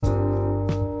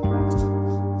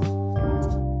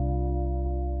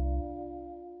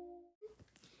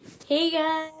Hey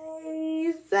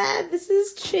guys, this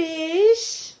is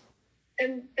Trish.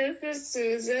 And this is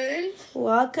Susan.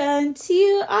 Welcome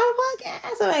to our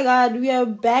podcast. Oh my god, we are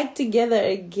back together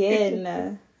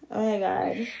again. Oh my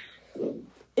god.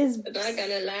 I'm not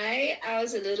gonna lie, I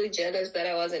was a little jealous that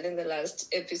I wasn't in the last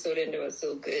episode and it was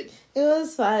so good. It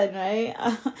was fun, right?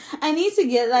 I need to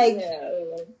get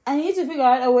I need to figure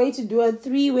out a way to do a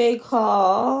 3-way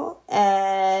call,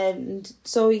 and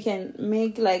so we can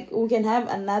make we can have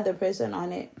another person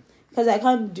on it, because I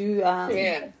can't do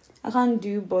I can't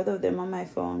do both of them on my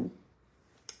phone.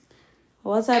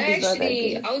 WhatsApp is not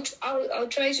that good. I'll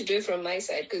try to do it from my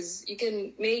side, because you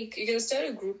can start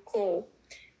a group call.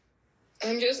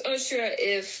 I'm just not sure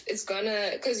if it's gonna,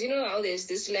 because you know how there's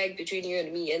this lag between you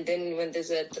and me, and then when there's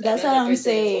that's what I'm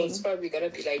saying. It's probably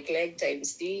gonna be like lag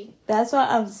times 3. That's what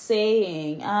I'm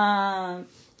saying.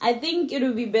 I think it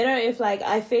would be better if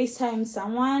I FaceTime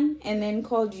someone and then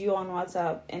called you on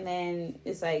WhatsApp, and then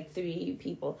it's 3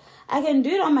 people. I can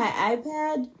do it on my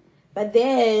iPad, but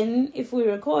then if we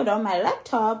record on my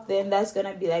laptop, then that's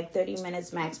gonna be 30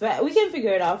 minutes max. But we can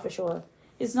figure it out for sure.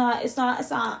 It's not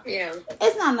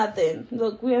nothing.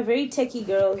 Look, we are very techie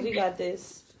girls. We got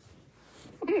this.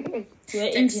 We're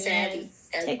engineers.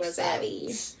 Tech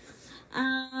savvy.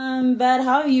 But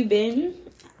how have you been?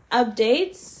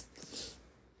 Updates?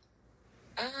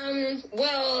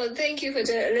 Well, thank you for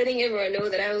letting everyone know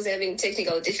that I was having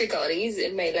technical difficulties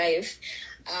in my life,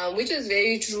 which was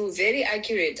very true, very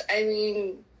accurate. I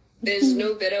mean, there's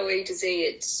no better way to say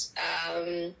it.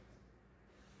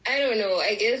 I don't know.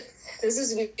 I guess this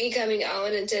is me coming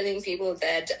out and telling people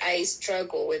that I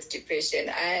struggle with depression.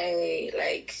 I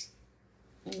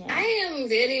am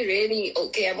very rarely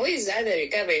okay. I'm always either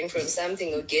recovering from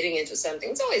something or getting into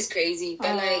something. It's always crazy.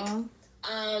 But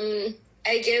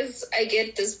I guess I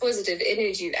get this positive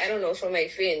energy, I don't know, from my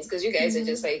friends, because you guys are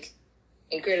just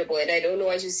incredible, and I don't know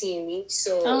what you see in me.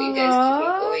 So you guys keep me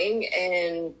going,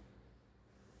 and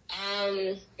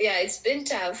it's been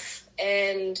tough,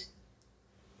 but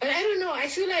I don't know. I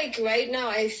feel like right now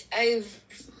I've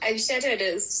shattered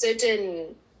a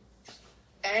certain,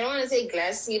 I don't want to say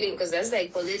glass ceiling, because that's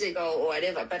political or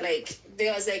whatever, but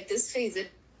there was this phase in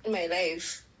my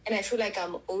life, and I feel like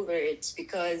I'm over it,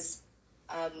 because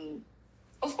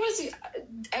of course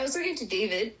I was talking to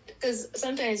David, because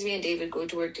sometimes me and David go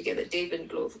to work together, David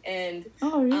Glove, and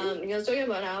really? he was talking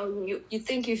about how you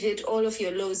think you've hit all of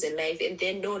your lows in life, and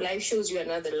then no, life shows you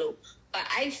another low. But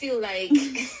I feel like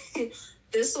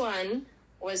this one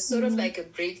was sort of like a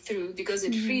breakthrough, because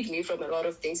it freed me from a lot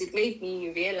of things. It made me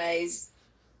realize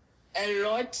a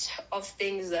lot of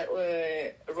things that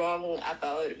were wrong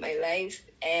about my life.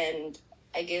 And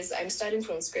I guess I'm starting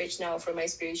from scratch now, from my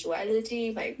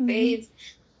spirituality, my faith,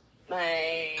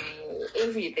 my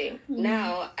everything.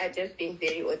 Now I've just been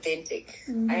very authentic.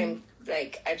 I'm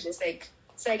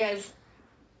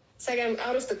I'm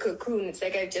out of the cocoon. It's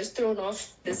I've just thrown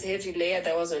off this heavy layer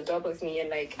that was on top of me,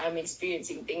 and I'm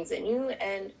experiencing things anew,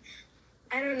 and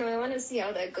I don't know, I want to see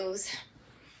how that goes.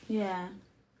 Yeah.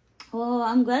 Well,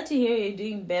 I'm glad to hear you're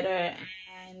doing better,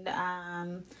 and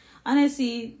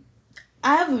honestly,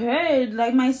 I've heard,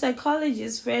 my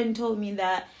psychologist friend told me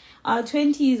that our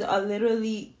 20s are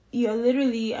you're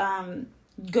literally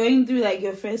going through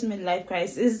your first midlife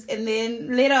crisis, and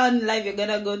then later on in life you're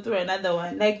gonna go through another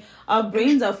one. Our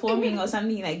brains are forming or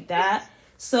something like that.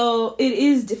 So it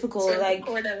is difficult.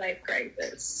 Quarter life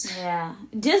crisis. Yeah,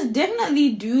 just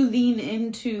definitely do lean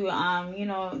into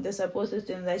the support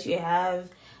system that you have.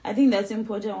 I think that's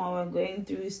important when we're going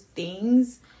through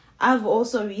things. I've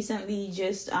also recently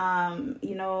just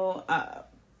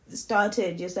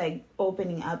started just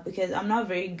opening up, because I'm not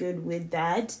very good with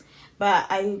that, but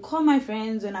I call my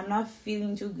friends when I'm not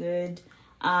feeling too good,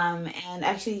 and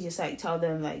actually just tell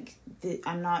them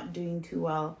I'm not doing too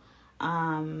well.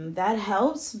 That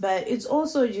helps, but it's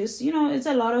also just it's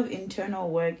a lot of internal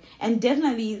work, and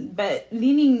definitely, but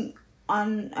leaning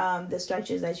on the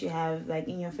structures that you have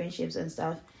in your friendships and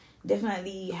stuff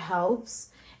definitely helps.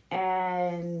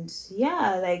 And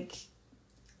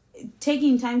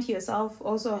taking time to yourself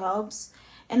also helps.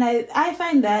 And I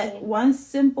find that one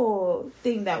simple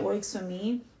thing that works for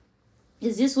me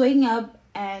is just waking up,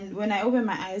 and when I open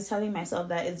my eyes, telling myself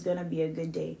that it's gonna be a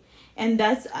good day. And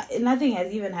that's nothing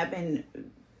has even happened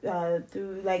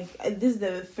through this is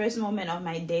the first moment of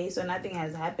my day, so nothing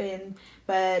has happened,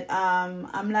 but I'm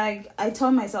I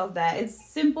tell myself that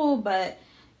it's simple, but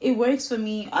it works for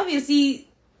me. Obviously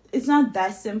it's not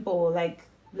that simple.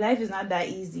 Life is not that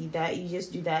easy that you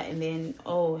just do that and then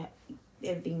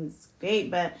everything's great.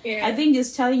 But I think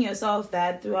just telling yourself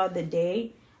that throughout the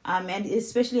day, and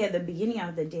especially at the beginning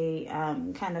of the day,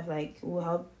 kind of will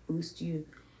help boost you.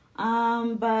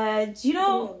 But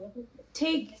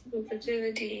take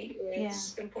sensitivity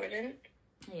is important.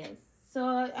 Yes.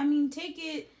 So I mean, take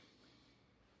it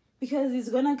because it's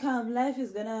gonna come. Life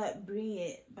is gonna bring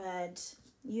it, but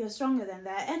you're stronger than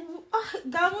that. And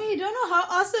Gamu, you don't know how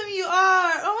awesome you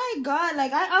are. Oh my god!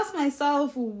 Like I ask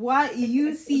myself what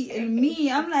you see in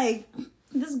me. I'm like,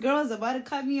 this girl is about to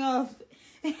cut me off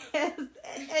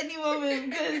any moment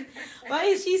because why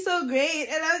is she so great?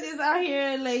 And I'm just out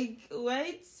here like,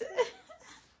 what?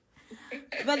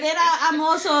 But then I'm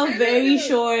also very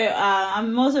sure.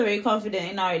 I'm also very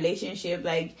confident in our relationship.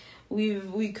 Like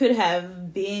we could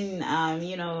have been,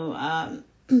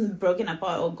 broken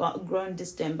apart or grown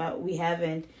distant, but we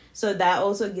haven't. So that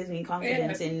also gives me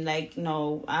confidence in like,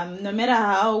 no matter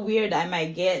how weird I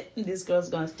might get, this girl's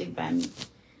gonna stick by me.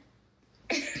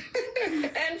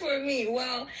 And for me,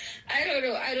 well, I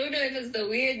don't know if it's the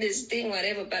weirdest thing,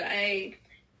 whatever, but I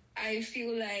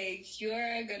feel like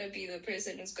you're gonna be the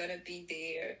person who's gonna be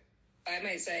there by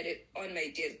my side on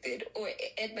my deathbed or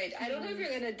at my. I don't know if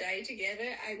we're gonna die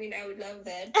together. I mean, I would love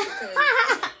that because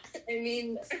I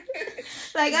mean,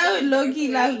 like I would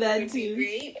low-key love that too.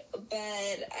 Great, but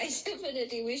I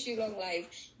definitely wish you long life.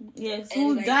 Yes,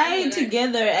 we'll die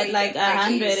together at like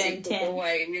 110. Don't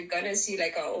worry, we're gonna see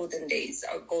like our olden days,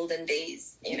 our golden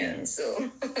days. So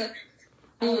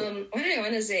what did I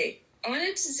want to say? I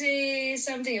wanted to say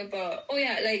something about,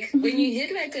 like when you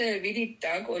hit like a really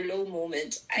dark or low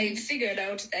moment, I figured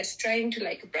out that trying to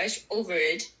like brush over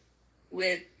it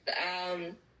with,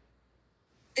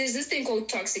 there's this thing called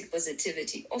toxic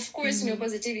positivity. Of course,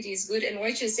 positivity is good and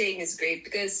what you're saying is great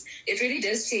because it really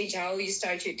does change how you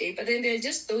start your day. But then there are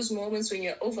just those moments when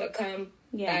you're overcome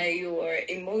by your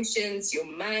emotions, your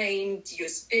mind, your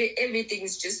spirit,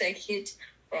 everything's just like hit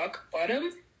rock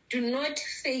bottom. Do not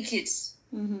fake it.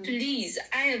 Please,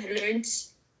 I have learned,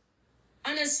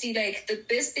 honestly, like the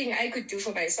best thing I could do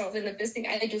for myself and the best thing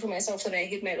I do for myself when I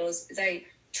hit my lows is I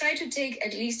try to take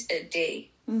at least a day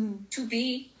to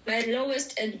be my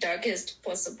lowest and darkest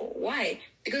possible. Why?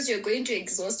 Because you're going to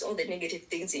exhaust all the negative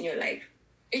things in your life.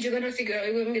 And you're going to figure out,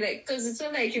 you're going to be like, because it's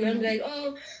not like you're going to be like,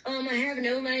 I have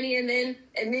no money. And then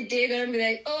at midday, you're going to be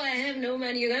like, I have no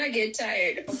money. You're going to get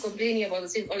tired of complaining about the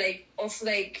same,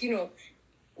 or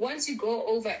once you go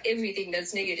over everything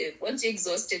that's negative, once you're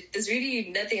exhausted, there's really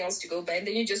nothing else to go by. And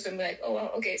then you're just going to be like,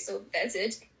 okay, so that's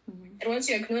it. And once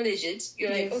you acknowledge it,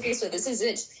 you're like, okay, so this is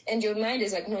it. And your mind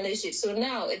has acknowledged it. So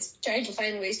now it's trying to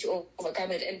find ways to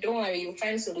overcome it. And don't worry, you'll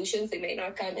find solutions. They may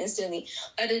not come instantly.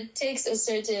 But it takes a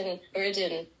certain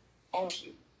burden off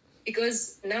you.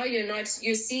 Because now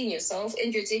you're seeing yourself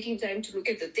and you're taking time to look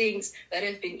at the things that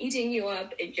have been eating you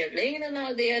up. And you're laying them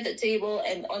out there at the table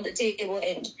and on the table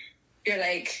and you're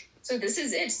like, so this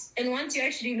is it. And once you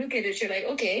actually look at it, you're like,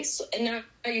 okay, so, and now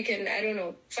you can, I don't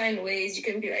know, find ways. You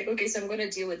can be like, okay, so I'm going to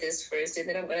deal with this first, and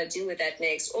then I'm going to deal with that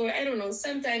next. Or I don't know,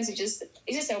 sometimes it just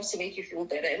helps to make you feel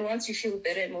better. And once you feel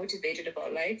better and motivated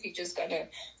about life, you just got to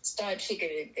start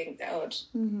figuring things out.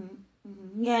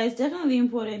 Yeah, it's definitely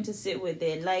important to sit with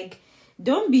it. Like,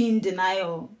 don't be in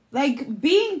denial. Like,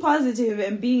 being positive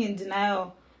and being in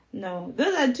denial, no,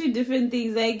 those are two different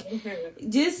things. Like,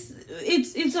 just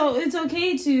it's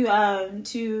okay to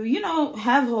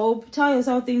have hope. Tell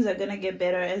yourself things are gonna get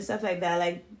better and stuff like that.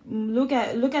 Like, look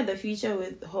at the future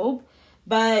with hope,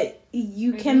 but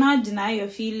you cannot deny your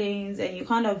feelings and you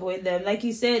can't avoid them. Like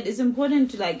you said, it's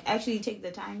important to like actually take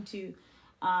the time to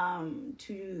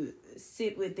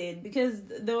sit with it, because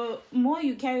the more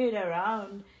you carry it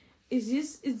around, it's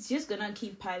just gonna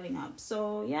keep piling up.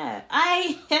 So yeah,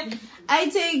 I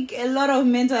take a lot of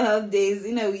mental health days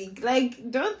in a week. Like,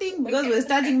 don't think because we're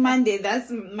starting Monday, that's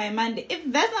my Monday.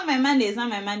 If that's not my Monday, it's not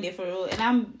my Monday for real.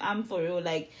 And I'm for real.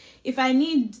 Like, if I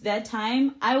need that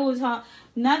time, I will tell.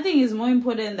 Nothing is more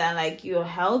important than like your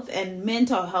health, and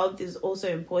mental health is also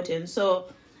important. So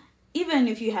even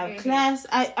if you have class,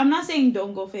 I'm not saying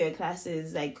don't go for your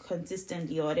classes like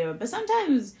consistently or whatever, but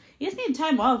sometimes you just need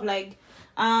time off. Like,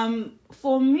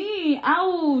 for me, I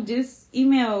will just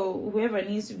email whoever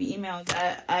needs to be emailed.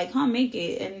 I can't make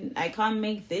it, and I can't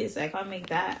make this, I can't make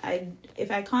that. If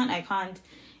I can't, I can't.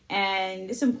 And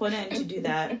it's important to do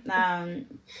that.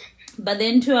 But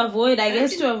then to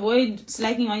avoid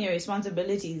slacking on your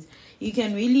responsibilities, you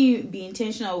can really be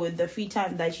intentional with the free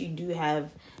time that you do have,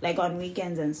 like on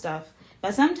weekends and stuff.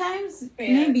 But sometimes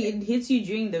maybe it hits you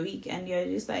during the week and you're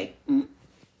just like,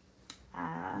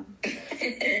 I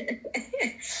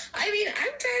mean,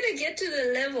 I'm trying to get to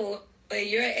the level where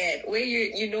you're at, where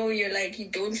you're like, you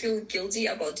don't feel guilty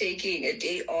about taking a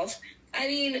day off I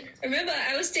mean, remember,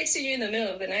 I was texting you in the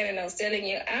middle of the night and I was telling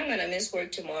you, I'm going to miss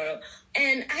work tomorrow.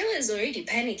 And I was already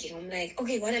panicking. I'm like,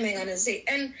 okay, what am I going to say?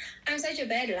 And I'm such a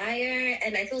bad liar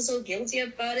and I feel so guilty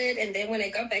about it. And then when I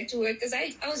got back to work, because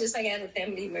I was just like, I have a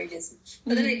family emergency.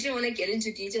 But then I didn't want to get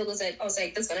into detail because I was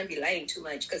like, that's going to be lying too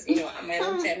much because, I'm my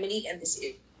own family and this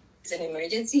is an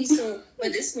emergency. So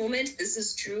at this moment, this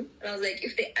is true. And I was like,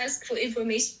 if they ask for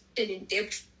information in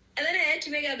depth, and then I had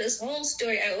to make up this whole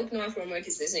story. I hope no one from work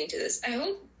is listening to this. I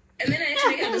hope. And then I had to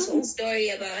make up this whole story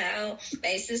about how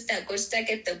my sister got stuck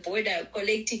at the border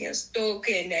collecting a stock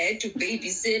and I had to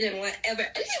babysit and whatever.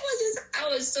 And I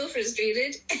was so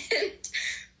frustrated. And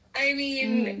I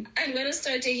mean, I'm going to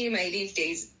start taking my leave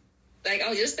days. Like,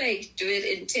 I'll just, like, do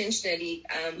it intentionally.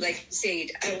 Like you said,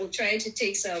 I will try to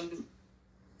take some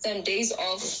days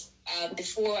off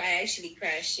before I actually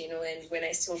crash, and when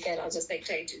I still can, I'll just, like,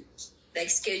 try to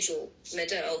schedule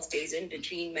mental health days in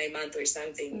between my month or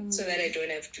something so that I don't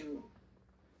have to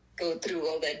go through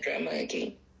all that drama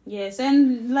again. Yes,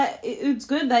 and it's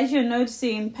good that you're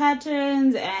noticing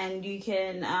patterns and you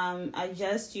can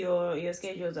adjust your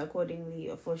schedules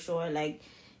accordingly for sure. Like,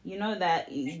 that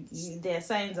there are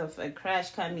signs of a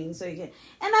crash coming, so you can. And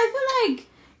I feel like,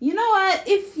 you know what,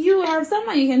 if you have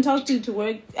someone you can talk to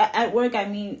work at work,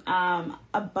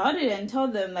 about it and tell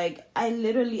them, like,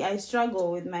 I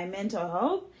struggle with my mental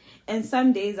health and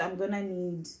some days I'm gonna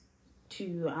need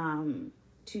to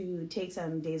take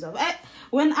some days off.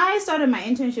 When I started my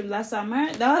internship last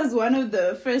summer, that was one of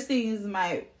the first things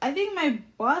my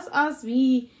boss asked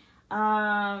me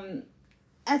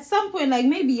at some point, like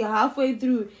maybe halfway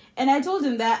through, and I told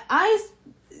him that I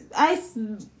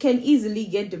can easily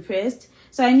get depressed.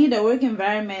 So I need a work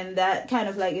environment that kind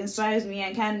of like inspires me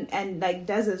and like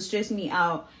doesn't stress me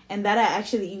out and that I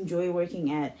actually enjoy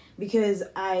working at, because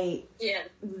I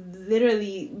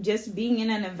literally just being in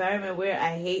an environment where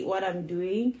I hate what I'm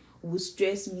doing will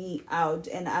stress me out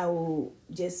and I'll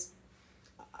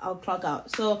clock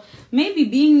out. So maybe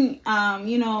being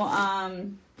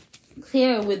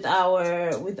clear with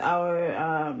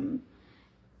our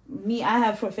me, I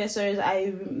have professors.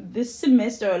 This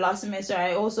semester or last semester,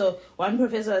 one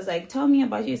professor was like, tell me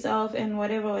about yourself and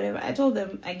whatever. I told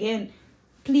them again,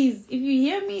 please, if you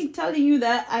hear me telling you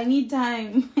that I need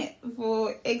time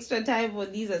for extra time for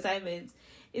these assignments,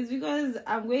 it's because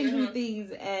I'm going through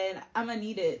things and I'm gonna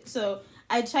need it. So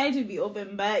I try to be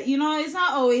open, but it's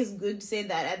not always good to say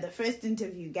that at the first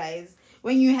interview, guys.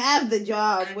 When you have the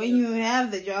job, that's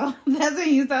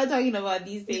when you start talking about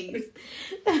these things.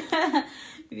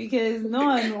 Because no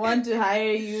one wants to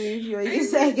hire you if you're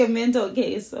just like a mental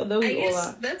case. Although we all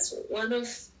are. That's one of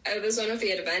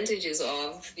the advantages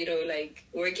of, like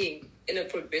working in a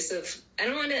progressive. I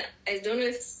don't know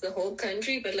if it's the whole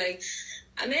country, but like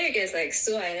America is like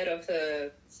so ahead of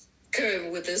the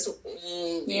curve with this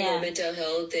whole, mental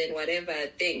health and whatever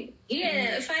thing.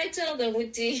 Yeah, if I tell them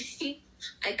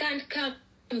I can't come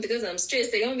because I'm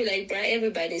stressed, they're going to be like, bruh,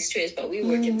 everybody's stressed, but we're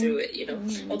working through it,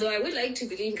 Although I would like to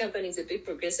believe companies a bit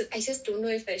progressive, I just don't know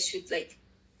if I should, like,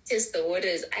 test the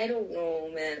waters. I don't know,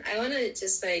 man. I want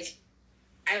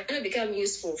to become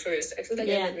useful first. I feel like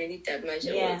I haven't really done much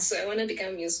at work, so I want to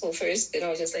become useful first. Then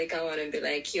I'll just, like, come on and be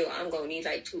like, yo, I'm going to need,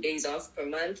 like, 2 days off per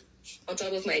month on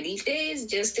top of my leave days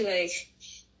just to, like,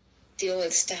 deal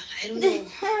with stuff. I don't know.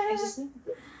 I just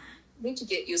need to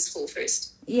get useful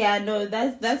first. Yeah, no,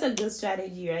 that's a good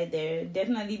strategy right there.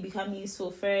 Definitely become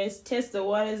useful first. Test the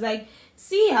waters, like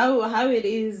see how it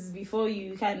is before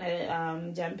you kind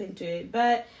of jump into it.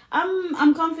 But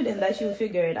I'm confident that you'll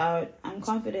figure it out. I'm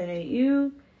confident in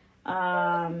you,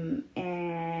 and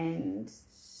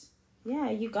yeah,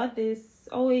 you got this.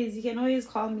 You can always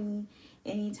call me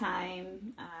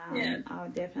anytime. I'll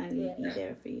definitely be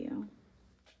there for you.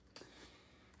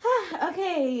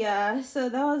 Okay, so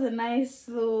that was a nice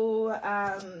little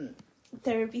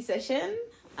therapy session.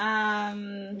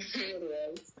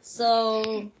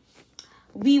 So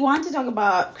we want to talk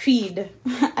about Creed.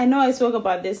 I know I spoke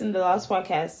about this in the last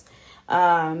podcast.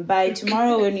 By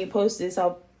tomorrow when we post this,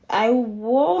 I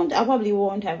probably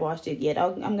won't have watched it yet.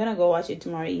 I'm gonna go watch it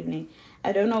tomorrow evening.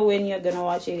 I don't know when you're gonna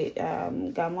watch it,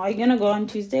 Gamo. Are you gonna go on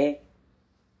Tuesday?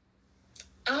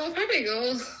 I'll probably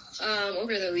go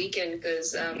over the weekend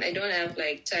because I don't have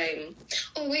like time.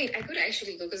 Oh wait, I could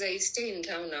actually go because I stay in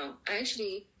town now. I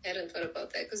actually hadn't thought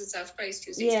about that because it's half price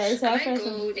Tuesday. Yeah, it's half price. I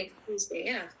might go next Tuesday.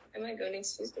 Yeah, I might go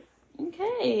next Tuesday.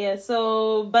 Okay, yeah.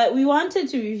 So, but we wanted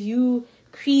to review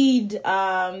Creed,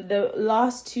 the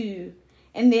last two,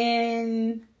 and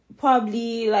then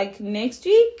probably like next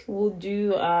week we'll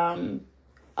do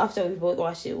after we both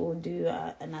watch it, we'll do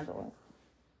another one.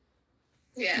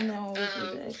 Yeah,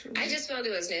 I just felt it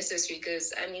was necessary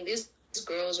because I mean this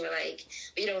girls were like,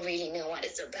 we don't really know what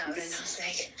it's about. And I was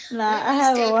like, Nah, I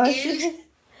haven't watched it.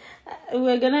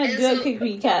 We're gonna do a quick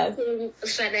recap.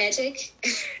 Fanatic.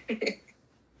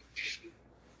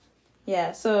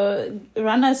 Yeah, so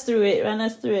run us through it. Well,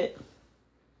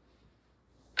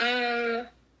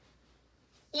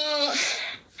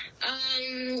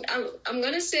 I'm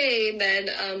gonna say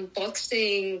that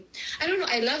boxing. I don't know.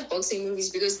 I love boxing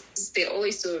movies because they're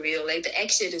always so real. Like the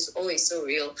action is always so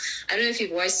real. I don't know if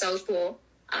you've watched Southpaw.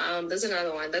 That's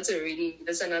another one. That's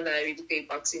another really great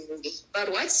boxing movie. But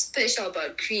what's special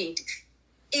about Creed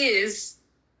is,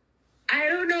 I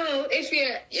don't know if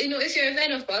you're a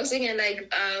fan of boxing and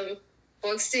like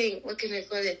boxing. What can I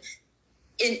call it?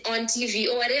 On TV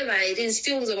or whatever it is,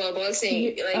 films about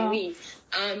boxing, me.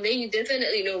 Then you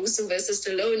definitely know who Sylvester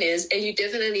Stallone is, and you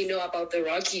definitely know about the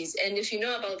Rockies. And if you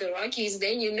know about the Rockies,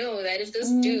 then you know that if this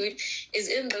dude is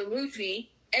in the movie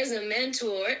as a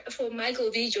mentor for Michael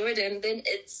B. Jordan, then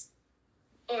it's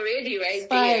already right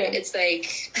there. It's like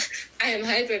I am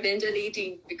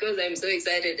hyperventilating because I'm so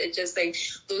excited. It's just like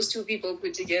those two people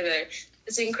put together.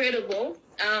 It's incredible.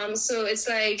 So it's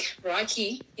like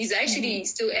Rocky. He's actually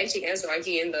still acting as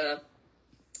Rocky in the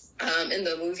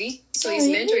movie. So he's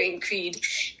mentoring Creed.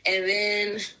 And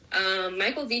then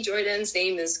Michael B. Jordan's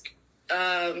name is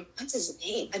what's his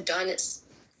name? Adonis.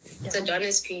 It's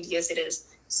Adonis Creed. Yes, it is.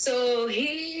 So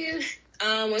he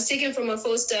was taken from a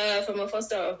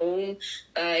foster home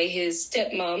by his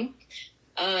stepmom.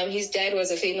 His dad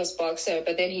was a famous boxer,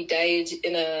 but then he died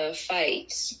in a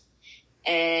fight.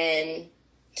 And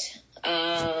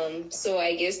so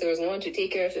I guess there was no one to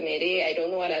take care of him at day. I don't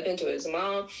know what happened to his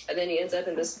mom. And then he ends up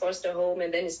in this foster home,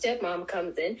 and then his stepmom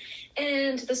comes in.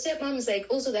 And the stepmom is like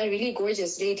also that really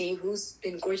gorgeous lady who's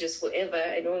been gorgeous forever.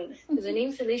 Is her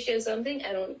name Felicia or something?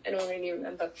 I don't really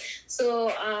remember.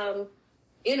 So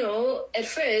at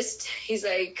first he's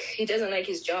like, he doesn't like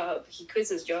his job. He quits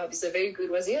his job. He's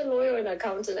was he a lawyer or an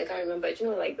accountant? I can't remember.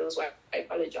 Like those white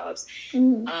collar jobs.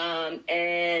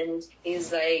 And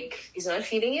he's like, he's not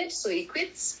feeling it. So he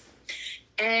quits.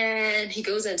 And he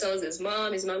goes and tells his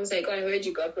mom. His mom's like, oh, I heard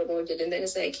you got promoted. And then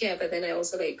it's like, yeah, but then I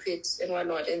also like quit and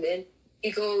whatnot. And then he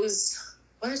goes,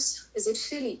 what? Is it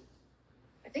Philly?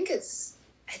 I think it's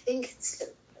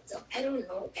I don't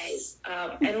know, guys.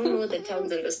 I don't know the towns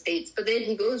in the States. But then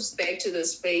he goes back to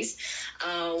this place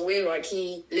where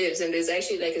Rocky lives. And there's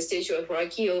actually like a statue of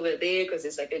Rocky over there because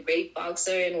it's like a great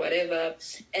boxer and whatever.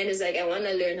 And it's like, I want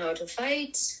to learn how to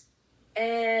fight.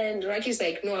 And Rocky's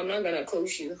like, no, I'm not going to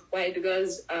coach you. Why?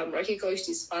 Because Rocky coached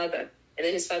his father. And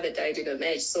then his father died in a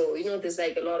match. So, there's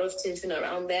like a lot of tension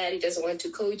around that. He doesn't want to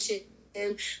coach him.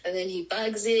 And then he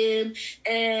bugs him.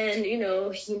 And, he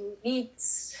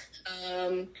meets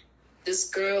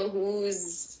this girl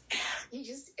who's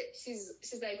she's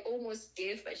like almost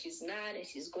deaf, but she's not, and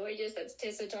she's gorgeous. That's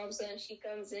Tessa Thompson. She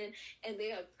comes in and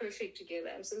they are perfect together.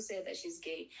 I'm so sad that she's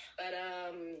gay, but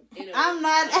I'm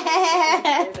not.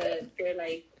 they're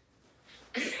like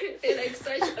they're like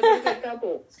such a perfect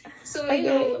couple. So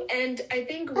and I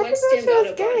think what stands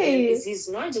out about him is he's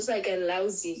not just like a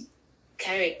lousy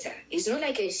character. He's not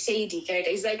like a shady character.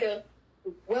 He's like a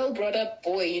well brought up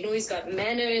boy. He's got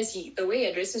manners. The way he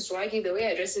addresses Rocky, the way he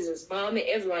addresses his mom and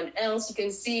everyone else, you can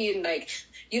see in like,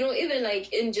 even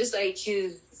like in just like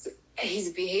his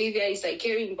behavior. He's like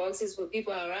carrying boxes for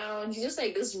people around. He's just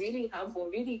like this really humble,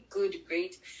 really good,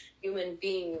 great human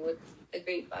being with a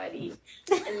great body.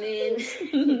 And then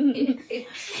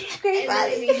great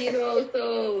body.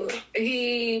 So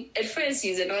he at first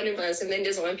he's anonymous and then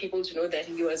doesn't want people to know that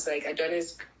he was like Apollo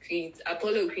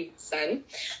Creed's son.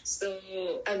 So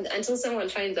until someone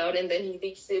finds out, and then he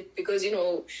leaks it because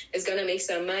it's gonna make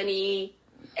some money.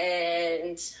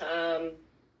 And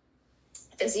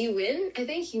does he win? I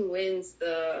think he wins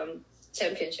the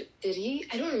championship. Did he?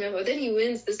 I don't remember. Then he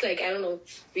wins this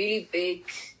really big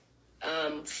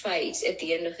fight at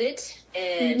the end of it,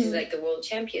 and he's like the world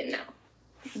champion now.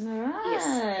 Right. Yes,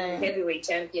 heavyweight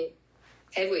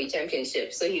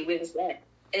championship. So he wins that.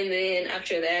 And then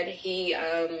after that, he,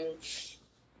 the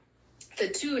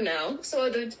two now. So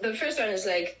the first one is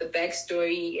like the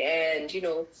backstory and,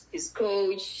 his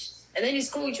coach. And then his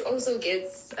coach also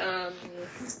gets,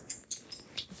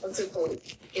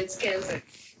 gets cancer.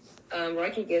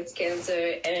 Rocky gets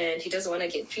cancer and he doesn't want to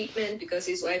get treatment because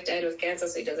his wife died of cancer,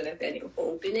 so he doesn't have any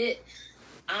hope in it.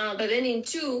 But then in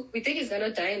 2, we think he's going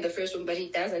to die in the first one, but he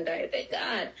doesn't die, thank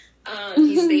God.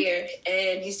 He's there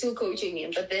and he's still coaching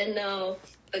him. But then now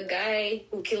the guy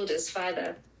who killed his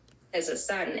father has a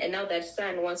son, and now that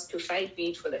son wants to fight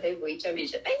beef for the heavyweight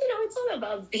championship. And it's all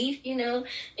about beef, and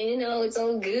it's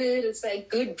all good. It's like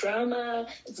good drama,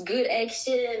 it's good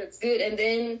action, it's good. And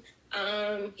then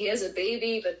He has a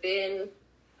baby, but then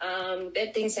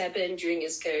bad things happen during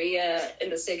his career in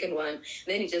the second one.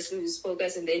 Then he just loses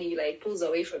focus, and then he like pulls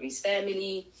away from his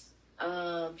family.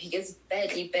 He gets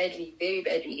very badly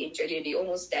injured, and he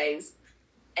almost dies.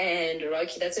 And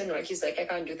Rocky, that's when Rocky's like, I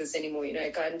can't do this anymore. I'm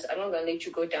not gonna let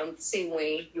you go down the same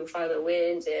way your father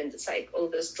went. And it's like all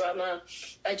this drama.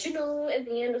 But at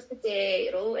the end of the day,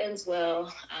 it all ends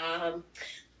well.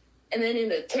 And then in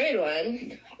the third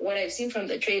one, what I've seen from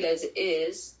the trailers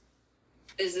is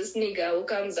there's this nigga who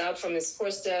comes out from his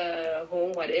foster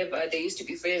home, whatever. They used to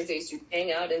be friends, they used to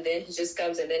hang out, and then he just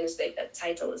comes, and then it's like, that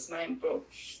title is mine, bro.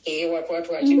 Hey, what?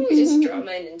 It's just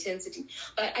drama and intensity.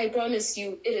 But I promise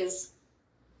you, it is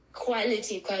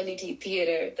quality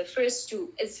theater. The first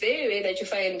two, it's very rare that you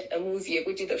find a movie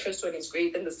which the first one is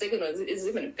great, and the second one is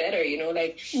even better,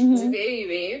 it's very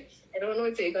rare. I don't know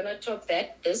if they're gonna top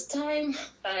that this time,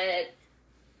 but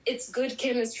it's good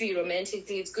chemistry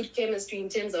romantically. It's good chemistry in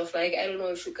terms of like, I don't know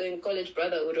if we can call it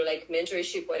brotherhood or like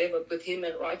mentorship, whatever, with him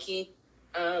and Rocky.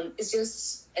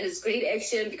 It's great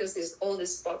action because there's all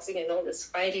this boxing and all this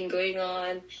fighting going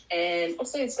on, and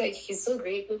also it's like he's so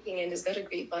great looking and he's got a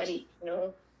great body,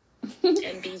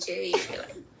 And BJ, if you're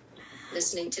like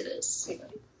listening to this,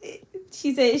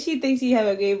 She said she thinks you have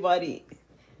a great body.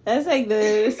 That's like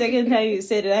the second time you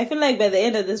said it. I feel like by the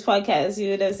end of this podcast, you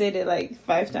would have said it like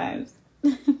 5 times.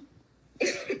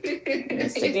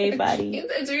 It's a great body.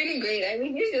 It's really great. I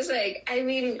mean, he's just like, I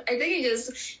think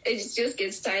it just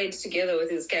gets tied together with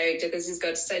his character because he's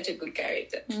got such a good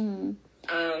character.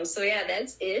 So yeah,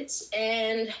 that's it.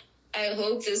 And I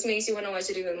hope this makes you want to watch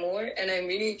it even more. And I'm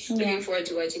really looking forward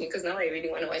to watching it because now I really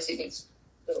want to watch it.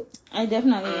 So I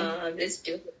definitely. Let's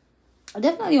do it. I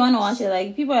definitely want to watch it.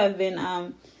 Like, people have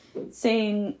been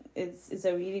saying it's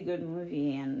a really good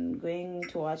movie and going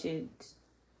to watch it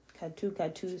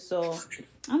katu. So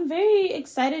I'm very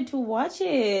excited to watch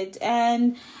it.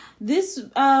 And this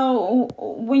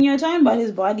when you're talking about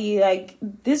his body, like,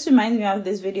 this reminds me of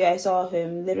this video I saw of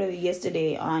him literally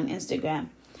yesterday on Instagram,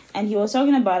 and he was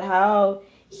talking about how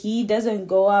he doesn't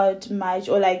go out much,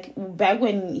 or like back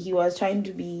when he was trying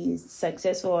to be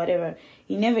successful or whatever,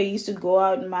 he never used to go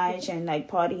out much and like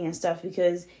party and stuff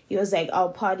because he was like, I'll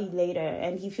party later.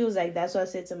 And he feels like that's what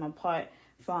sets him apart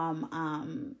from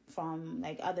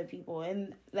like other people.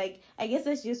 And like, I guess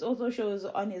that just also shows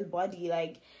on his body.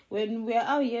 Like, when we're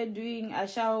out here doing a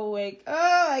shower work,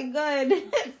 oh my god,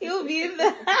 he'll be in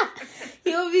the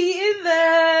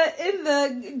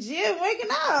gym working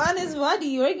out on his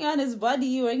body, working on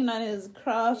his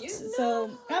craft.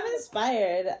 So I'm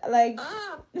inspired. Like,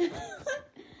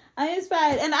 I'm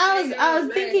inspired. And I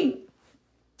was thinking,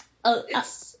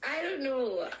 I don't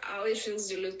know how it feels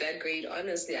to look that great,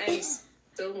 honestly. I'm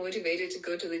so motivated to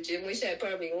go to the gym, which I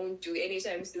probably won't do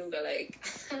anytime soon, but like,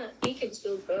 he can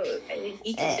still go. I mean,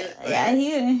 he can just go. Yeah,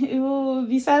 he will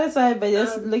be satisfied by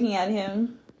just looking at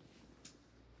him.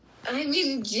 I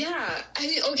mean, yeah. I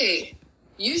mean, okay,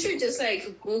 you should just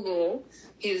like Google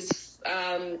his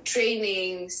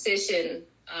training session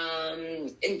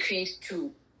in Creed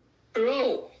 2.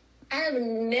 Bro, I have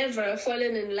never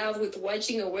fallen in love with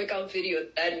watching a workout video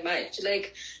that much.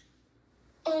 Like,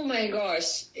 oh my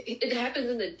gosh, it happens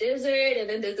in the desert, and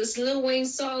then there's this Lil Wayne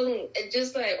song, and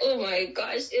just like, oh my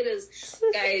gosh, it is,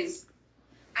 guys.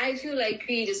 I feel like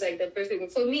Creed is like the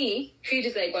perfect, for me, Creed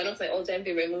is like one of my all-time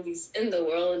favorite movies in the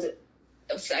world.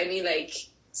 I mean, like,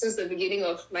 since the beginning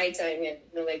of my time,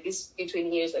 and like this 20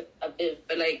 years, like a bit,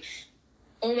 but like,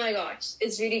 oh my gosh,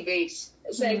 it's really great.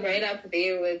 It's like right up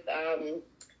there with,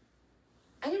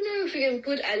 I don't know if we can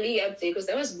put Ali up there because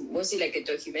that was mostly like a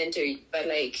documentary, but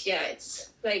like, yeah, it's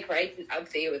like right up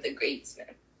there with the greats,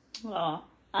 man. Well,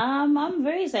 I'm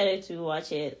very excited to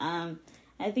watch it.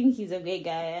 I think he's a great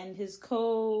guy, and his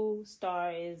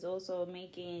co-star is also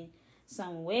making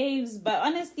some waves. But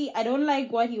honestly, I don't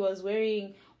like what he was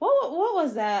wearing. What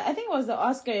was that? I think it was the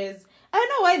Oscars. I don't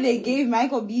know why they gave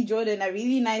Michael B. Jordan a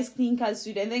really nice clean cut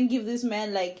suit and then give this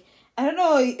man like, I don't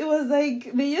know, it was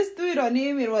like they just threw it on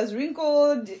him. It was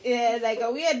wrinkled, like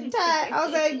a weird tie. I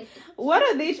was like, what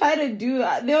are they trying to do?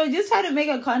 They were just trying to make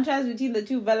a contrast between the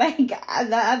two, but like the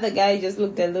other guy just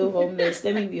looked a little homeless.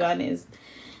 Let me be honest.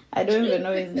 I don't even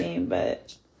know his name,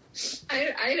 but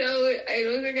I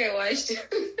don't think I watched.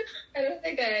 I don't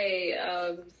think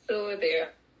I saw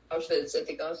their outfits at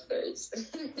the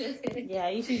Oscars. Yeah,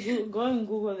 you should go and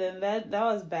Google them. That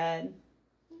was bad.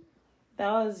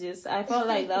 That was just, I felt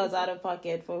like that was out of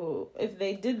pocket for if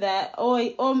they did that. Or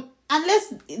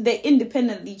unless they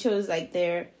independently chose like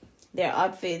their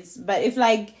outfits. But if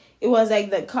like it was like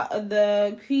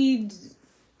the Creed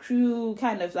crew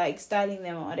kind of like styling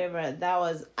them or whatever, that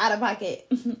was out of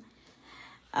pocket.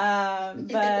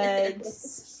 But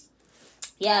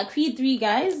yeah, Creed 3,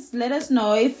 guys, let us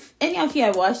know if any of you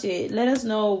have watched it. Let us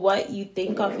know what you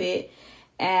think of it.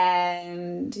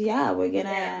 And yeah, we're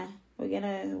gonna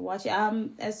watch it.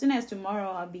 As soon as tomorrow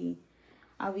I'll be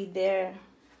there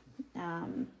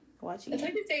watching I thought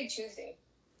it. you said Tuesday.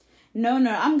 No,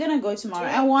 I'm gonna go tomorrow.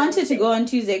 I wanted to go on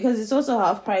Tuesday because it's also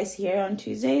half price here on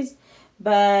Tuesdays,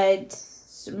 but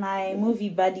my movie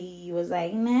buddy was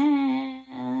like,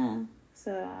 nah,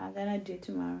 so I'm gonna do it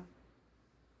tomorrow.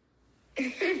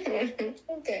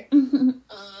 Okay.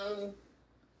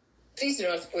 Please do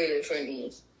not spoil it for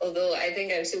me. Although I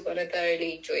think I'm still gonna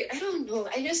thoroughly enjoy it. I don't know.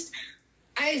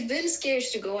 I've been scared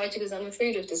to go watch it because I'm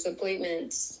afraid of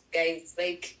disappointment, guys.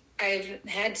 Like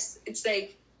it's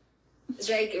like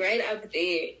right up there.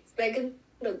 It's like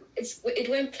look, it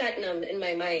went platinum in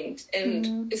my mind,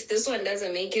 and if this one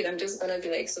doesn't make it, I'm just gonna be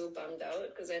like so bummed out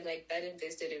because I'm like that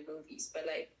invested in movies. But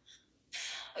like,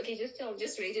 okay,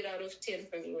 just rate it out of 10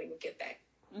 for me when you get back.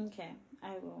 Okay,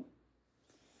 I will.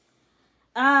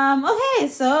 Okay,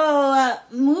 so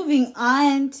moving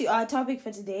on to our topic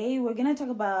for today, we're gonna talk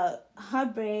about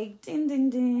heartbreak. Ding ding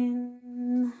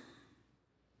ding.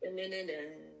 Dun, dun, dun, dun.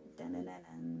 Dun, dun, dun,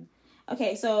 dun.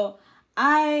 Okay, so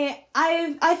I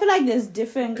feel like there's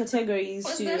different categories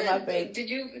to heartbreak. Did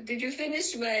you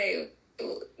finish my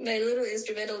little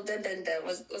instrumental dun dun dun?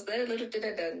 Was that a little dun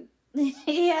dun dun?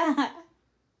 Yeah.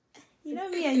 You know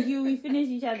me and you, we finish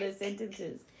each other's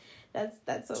sentences.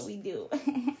 That's what we do.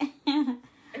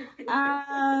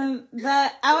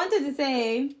 But I wanted to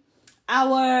say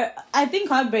I think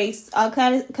heartbreaks are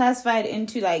classified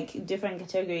into like different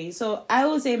categories. So I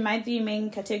will say my 3 main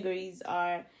categories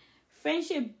are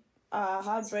friendship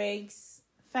heartbreaks,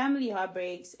 family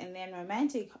heartbreaks, and then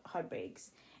romantic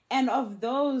heartbreaks. And of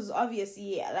those,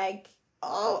 obviously, like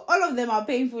all of them are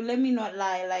painful. Let me not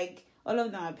lie. Like all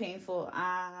of them are painful.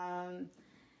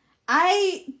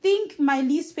 I think my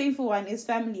least painful one is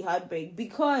family heartbreak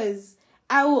because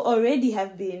I will already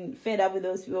have been fed up with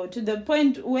those people to the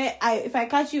point where if I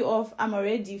cut you off, I'm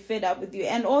already fed up with you.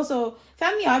 And also,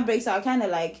 family heartbreaks are kind of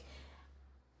like,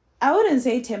 I wouldn't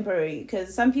say temporary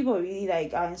because some people really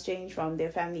like are estranged from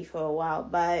their family for a while,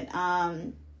 but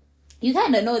you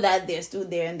kind of know that they're still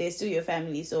there and they're still your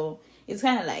family, so it's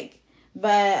kind of like.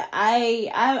 But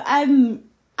I'm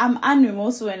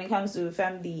unremorseful when it comes to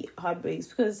family heartbreaks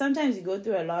because sometimes you go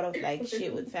through a lot of like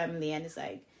shit with family and it's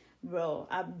like, bro,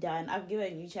 I'm done. I've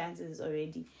given you chances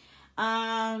already.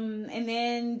 And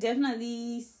then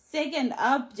definitely second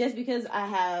up, just because I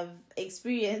have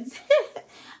experience.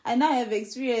 I now have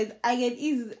experience. I get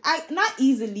not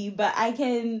easily, but I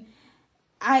can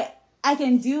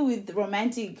deal with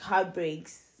romantic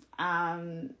heartbreaks.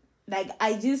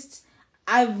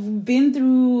 I've been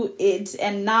through it,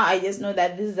 and now I just know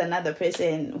that this is another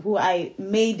person who I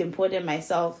made important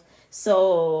myself.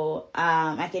 So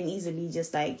I can easily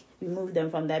just like remove them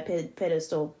from that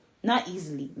pedestal. Not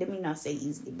easily. Let me not say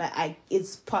easily, but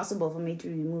it's possible for me to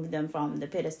remove them from the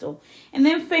pedestal. And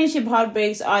then friendship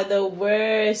heartbreaks are the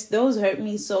worst. Those hurt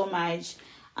me so much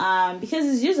because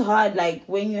it's just hard. Like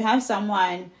when you have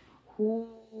someone who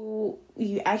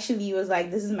you actually was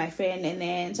like, this is my friend, and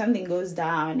then something goes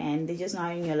down and they're just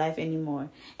not in your life anymore.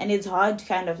 And it's hard to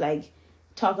kind of like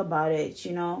talk about it,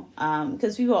 you know,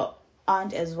 because people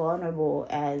aren't as vulnerable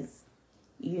as,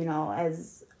 you know,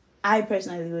 as I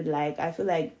personally would like. I feel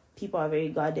like people are very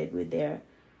guarded with their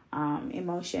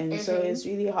emotions, so it's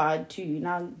really hard to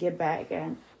now get back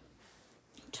and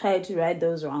try to right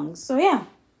those wrongs. So yeah.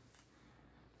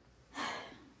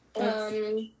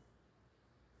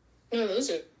 No,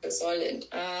 those are solid.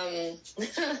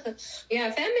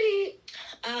 Yeah, family.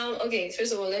 Okay,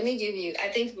 first of all, let me give you, I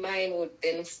think mine would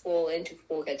then fall into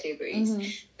 4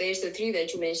 categories. There's the 3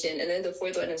 that you mentioned, and then the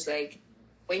 4th one is like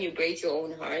when you break your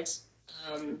own heart.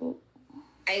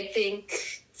 I think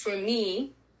for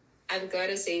me, I've got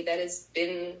to say that has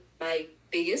been my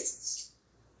biggest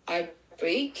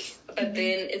heartbreak, but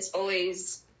then it's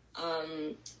always,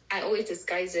 I always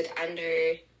disguise it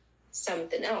under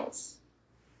something else.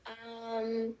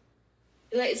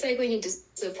 Like it's like when you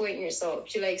disappoint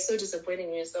yourself, you're like so disappointed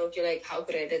in yourself. You're like, how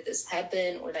could I let this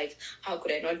happen? Or like, how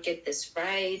could I not get this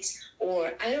right?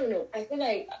 Or I don't know. I feel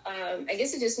like I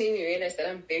guess it just made me realize that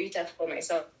I'm very tough for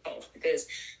myself because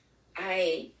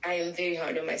I am very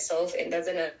hard on myself, and that's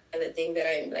another thing that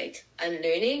I'm like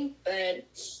unlearning. But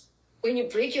when you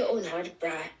break your own heart,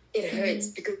 bruh, it hurts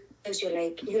because you're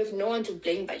like, you have no one to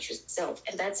blame but yourself,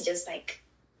 and that's just like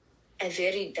a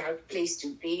very dark place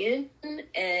to be in.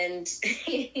 And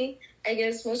I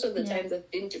guess most of the times I've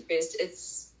been depressed,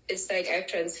 it's like I've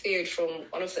transferred from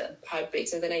one of the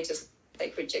heartbreaks and then I just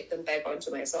like project them back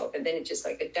onto myself, and then it's just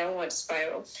like a downward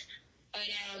spiral.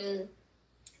 But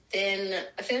then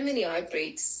family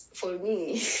heartbreaks for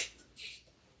me.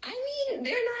 I mean,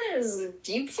 they're not as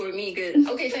deep for me. Cause,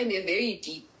 okay, fine, they're very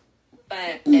deep.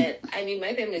 But, I mean,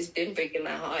 my family's been breaking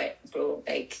my heart, bro.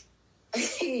 Like,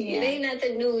 it ain't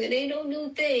nothing new. It ain't no new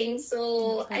thing.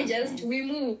 So I just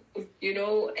remove, you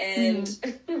know? And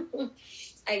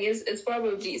I guess it's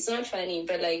not funny,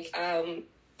 but like,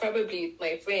 probably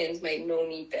my friends might know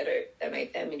me better than my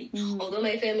family. Although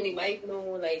my family might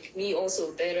know, like, me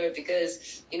also better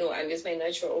because, you know, I'm just my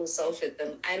natural old self with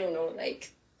them. I don't know,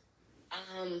 like...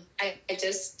 I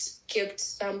just kept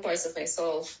some parts of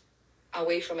myself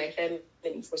away from my family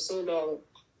for so long.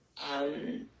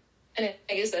 And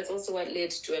I guess that's also what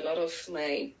led to a lot of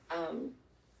my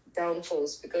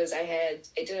downfalls, because I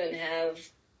didn't have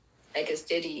like a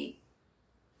steady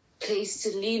place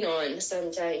to lean on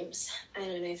sometimes. I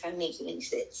don't know if I'm making any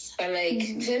sense. But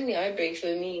like family heartbreak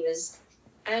for me is,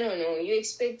 I don't know, you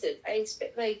expect it. I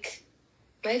expect, like,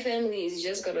 my family has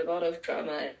just got a lot of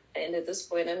drama. And at this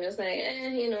point, I'm just like,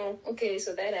 you know, okay,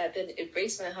 so that happened. It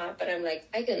breaks my heart, but I'm like,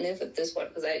 I can live with this one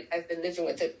because I've been living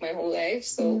with it my whole life.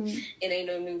 So it ain't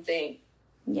no new thing.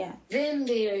 Yeah. Then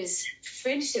there's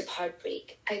friendship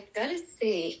heartbreak. I gotta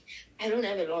say, I don't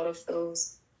have a lot of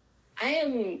those. I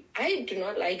do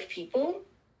not like people.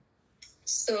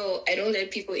 So I don't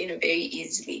let people in very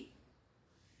easily.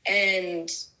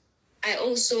 And I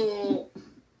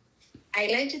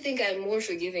like to think I'm more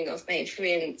forgiving of my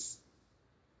friends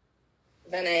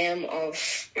than I am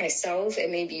of myself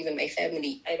and maybe even my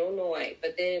family. I don't know why.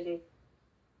 But then,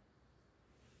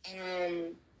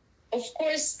 of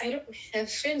course, I don't have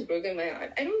friends broken my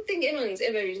heart. I don't think anyone's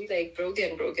ever really like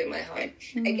broken my heart.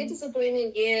 I get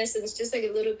disappointed, yes, and it's just like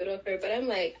a little bit of hurt. But I'm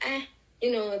like,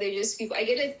 you know, they're just people. I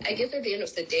get at the end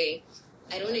of the day,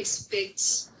 I don't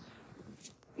expect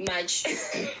much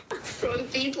from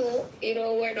people, you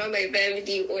know, who are not my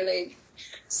family or like.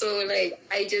 So, like,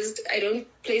 I don't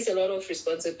place a lot of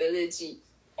responsibility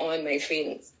on my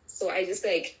friends. So I just,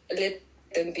 like, let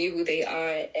them be who they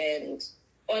are. And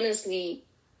honestly,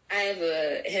 I have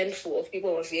a handful of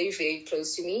people who are very, very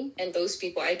close to me. And those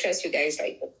people, I trust you guys,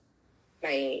 like,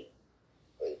 I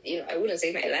wouldn't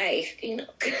say my life, you know.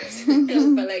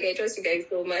 But, like, I trust you guys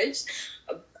so much.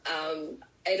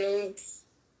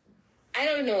 I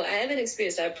don't know. I haven't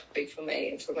experienced heartbreak for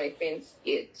my friends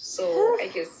yet. So I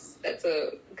guess that's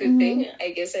a good thing.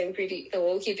 I guess the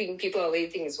whole keeping people away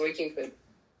thing is working for me.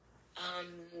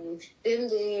 Then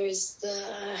there's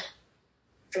the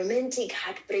romantic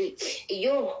heartbreak.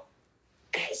 Yo,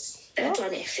 guys, that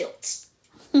one I felt.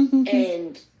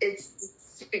 And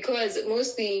it's because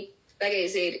mostly, like I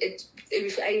said,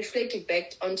 I reflected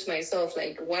back onto myself,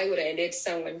 like, why would I let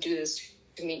someone do this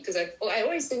to me? Because I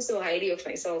always think so highly of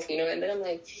myself, you know, and then I'm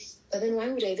like, but then why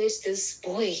would I let this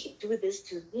boy do this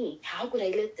to me? How could I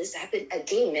let this happen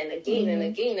again and again and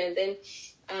again? And then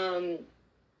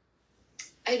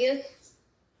I guess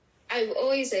I've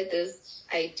always had this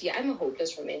idea. I'm a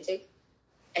hopeless romantic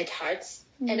at heart.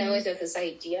 And I always have this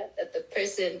idea that the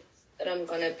person that I'm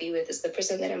going to be with is the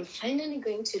person that I'm finally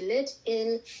going to let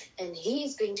in. And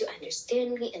he's going to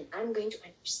understand me and I'm going to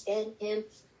understand him.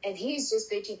 And he's just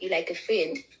going to be like a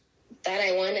friend that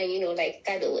I want to, you know, like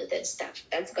cuddle with and stuff.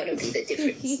 That's going to be the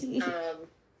difference.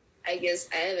 I guess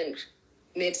I haven't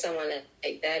met someone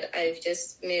like that. I've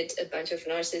just met a bunch of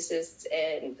narcissists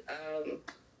and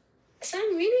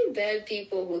some really bad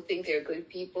people who think they're good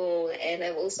people. And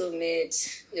I've also met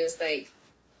just like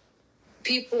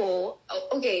people.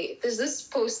 Okay, there's this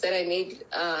post that I made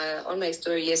on my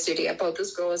story yesterday about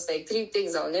this girl. It's like 3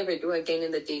 things I'll never do again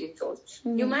in the dating field.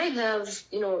 You might have,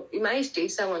 you know, you might date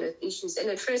someone with issues, and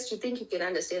at first you think you can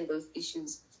understand those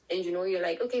issues, and you know, you're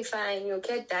like, okay, fine, your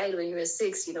cat died when you were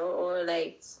 6, you know, or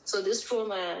like, so this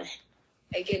trauma,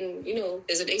 I can, you know,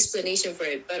 there's an explanation for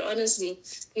it. But honestly,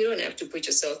 you don't have to put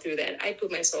yourself through that. I put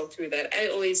myself through that. I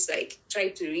always like try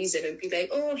to reason and be like,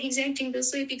 oh, he's acting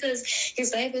this way because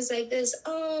his life is like this.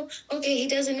 Oh, okay, he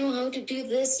doesn't know how to do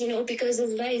this, you know, because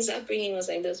his upbringing was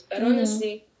like this. But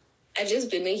honestly, I've just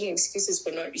been making excuses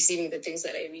for not receiving the things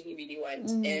that I really, really want.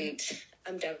 And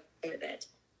I'm done with that.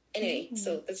 Anyway,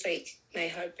 so that's like my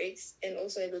heartbreaks and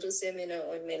also a little seminar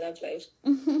on my love life.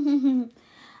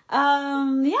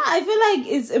 I feel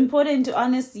like it's important to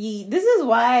honestly, this is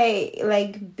why,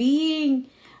 like,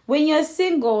 when you're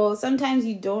single, sometimes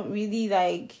you don't really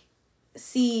like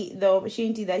see the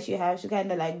opportunity that you have to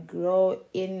kind of like grow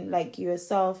in like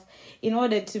yourself in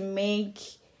order to make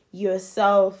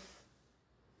yourself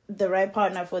the right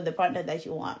partner for the partner that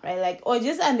you want, right? Like, or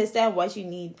just understand what you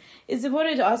need. It's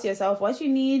important to ask yourself what you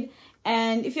need,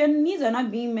 and if your needs are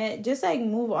not being met, just like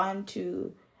move on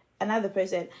to another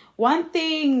person. One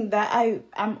thing that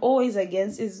I'm always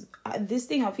against is this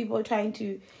thing of people trying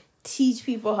to teach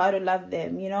people how to love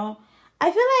them, you know? I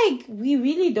feel like we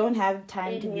really don't have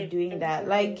time to be doing that.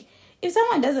 Like, if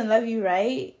someone doesn't love you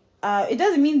right, it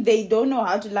doesn't mean they don't know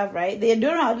how to love right. They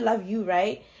don't know how to love you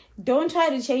right. Don't try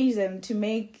to change them to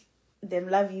make them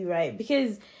love you right,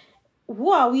 because who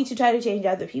are we to try to change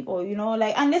other people, you know?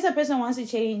 Like, unless a person wants to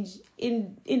change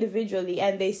individually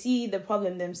and they see the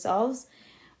problem themselves,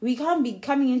 we can't be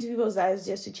coming into people's lives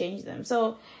just to change them.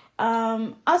 So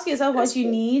ask yourself what you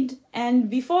need, and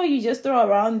before you just throw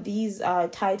around these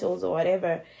titles or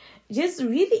whatever, just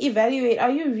really evaluate,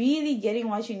 are you really getting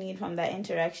what you need from that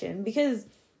interaction? Because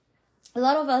a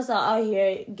lot of us are out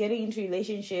here getting into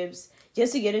relationships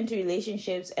just to get into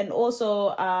relationships, and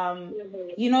also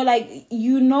you know, like,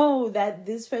 you know that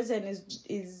this person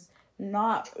is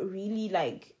not really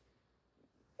like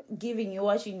giving you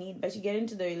what you need, but you get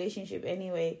into the relationship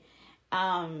anyway.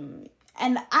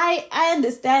 And I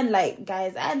understand, like,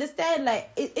 guys, I understand, like,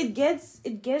 it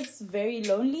gets very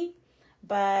lonely,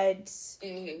 but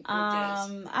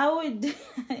I would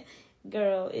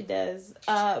girl, it does,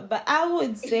 but I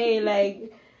would say,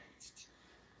 like,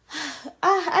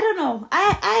 I don't know.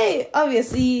 I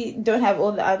obviously don't have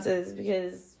all the answers,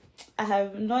 because I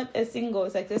have not a single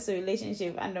successful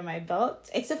relationship under my belt,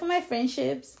 except for my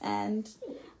friendships and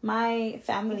my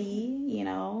family, you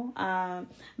know.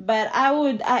 But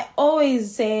I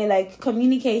always say, like,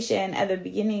 communication at the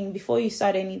beginning before you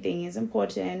start anything is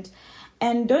important,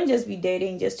 and don't just be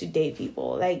dating just to date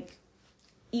people. Like,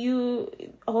 you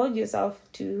hold yourself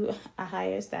to a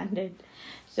higher standard.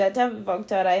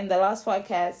 Victoria, in the last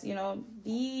podcast, you know,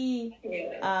 be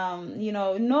you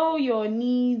know your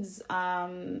needs,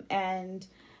 and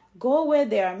go where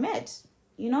they are met,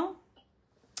 you know.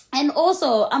 And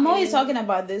also, I'm always talking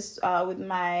about this with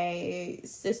my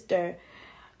sister,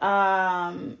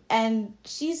 and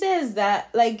she says that,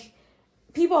 like,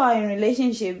 people are in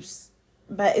relationships,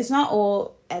 but it's not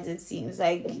all as it seems.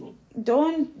 Like,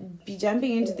 don't be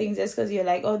jumping into things just because you're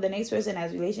like, oh, the next person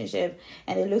has a relationship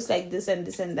and it looks like this and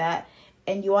this and that,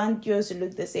 and you want yours to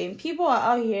look the same. People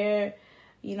are out here,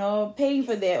 you know, paying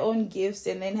for their own gifts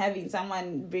and then having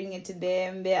someone bring it to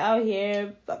them. They're out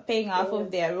here paying half of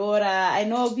their rota. I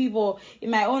know people in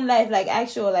my own life, like,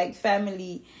 actual, like,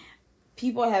 family,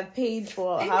 people have paid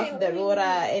for half the rota,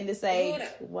 and it's like,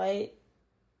 what?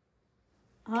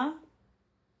 Huh?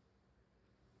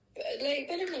 Like,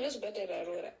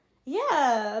 better.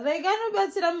 Yeah, like, I know,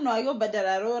 but I go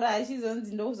Badararora, she's on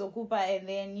Zindozokupa, and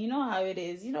then you know how it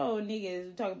is. You know,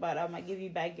 niggas talk about, I'm gonna give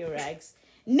you back your racks.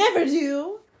 Never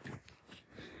do.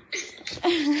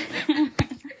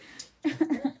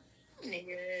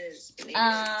 Niggas.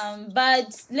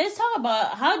 But let's talk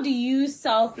about, how do you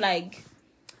self, like,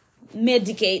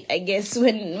 medicate, I guess,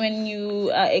 when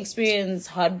you experience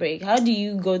heartbreak? How do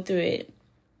you go through it?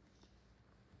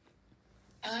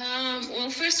 Well,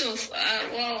 first off,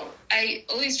 I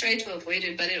always try to avoid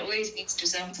it, but it always leads to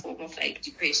some form of, like,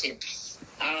 depression.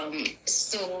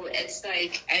 So it's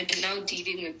like I'm now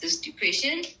dealing with this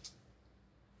depression.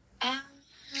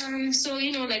 So,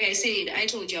 you know, like I said, I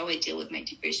told you how I deal with my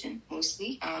depression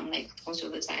mostly, like, most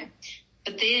of the time.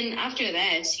 But then after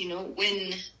that, you know,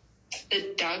 when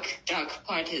the dark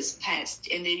part has passed,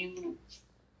 and then you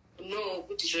know,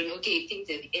 okay, things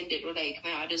have ended, or like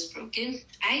my heart is broken,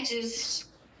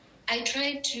 I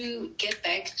try to get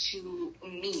back to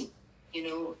me, you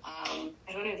know. I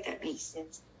don't know if that makes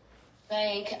sense.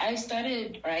 Like, I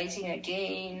started writing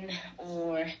again,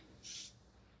 or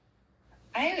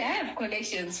I have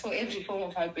collections for every form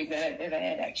of heartbreak that I've ever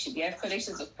had, actually. I have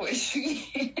collections of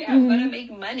poetry. I'm going to make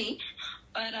money.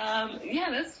 But, yeah,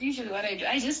 that's usually what I do.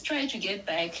 I just try to get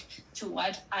back to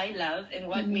what I love and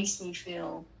what makes me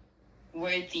feel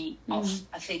worthy of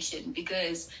affection,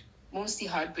 because mostly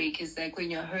heartbreak is like when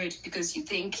you're hurt because you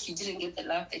think you didn't get the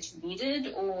love that you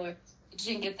needed, or you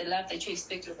didn't get the love that you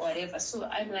expected, or whatever. So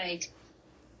I'm like,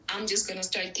 I'm just gonna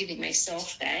start giving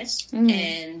myself that,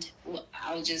 and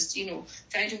I'll just, you know,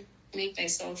 try to make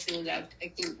myself feel loved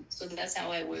again. So that's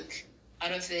how I work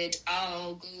out of it.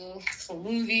 I'll go for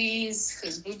movies,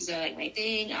 because movies are like my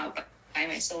thing. I'll buy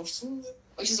myself food,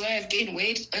 which is why I've gained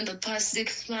weight in the past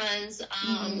 6 months.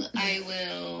 I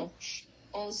will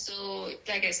also,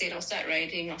 like I said, I'll start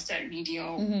writing, I'll start reading,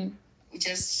 I'll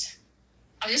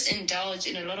just indulge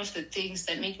in a lot of the things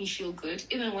that make me feel good.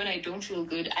 Even when I don't feel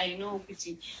good, I know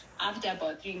after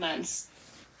about 3 months,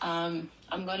 I'm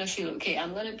gonna feel okay.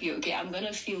 I'm gonna be okay. I'm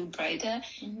gonna feel brighter,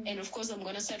 and of course, I'm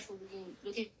gonna start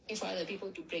looking for other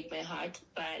people to break my heart.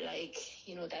 But like,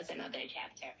 that's another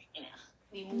chapter.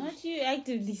 We move. Not you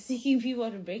actively seeking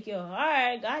people to break your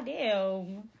heart.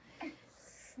 Goddamn.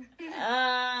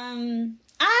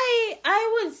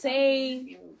 I would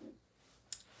say,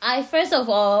 first of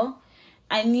all,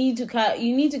 you need to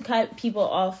cut people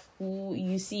off who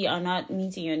you see are not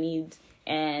meeting your needs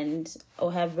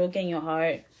or have broken your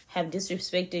heart, have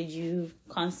disrespected you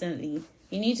constantly.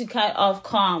 You need to cut off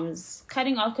comms.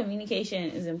 Cutting off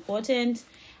communication is important,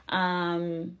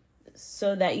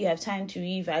 so that you have time to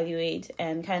reevaluate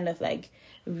and kind of like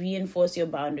reinforce your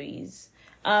boundaries.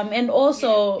 And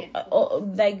also,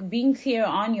 like being clear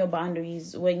on your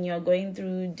boundaries when you're going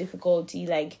through difficulty,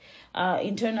 like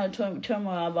internal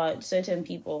turmoil about certain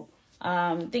people.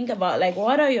 Think about like,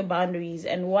 what are your boundaries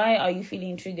and why are you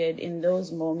feeling triggered in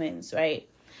those moments, right?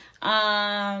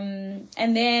 And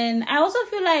then I also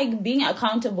feel like being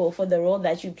accountable for the role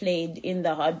that you played in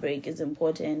the heartbreak is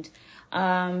important.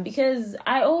 Because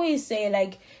I always say,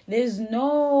 like, there's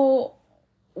no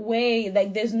way,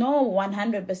 like, there's no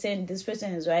 100% this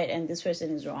person is right and this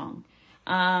person is wrong.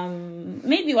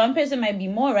 Maybe one person might be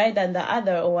more right than the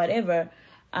other or whatever,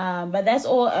 but that's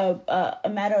all a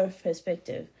matter of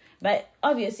perspective. But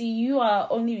obviously, you are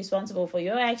only responsible for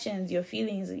your actions, your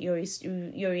feelings, your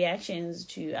reactions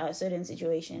to certain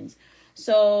situations.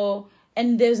 So,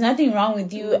 and there's nothing wrong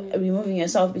with you removing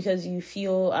yourself because you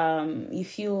feel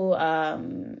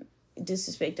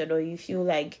disrespected, or you feel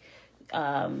like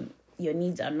your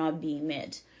needs are not being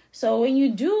met. So when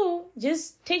you do,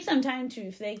 just take some time to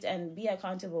reflect and be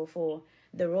accountable for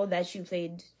the role that you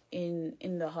played in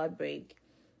the heartbreak.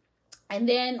 And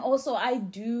then also I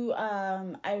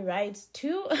write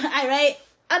too.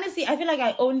 Honestly, I feel like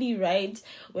I only write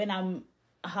when I'm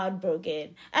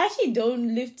heartbroken. I actually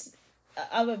don't lift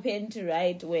up a pen to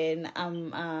write when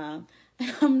I'm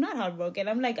not heartbroken.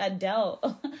 I'm like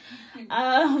Adele,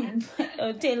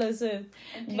 or Taylor Swift.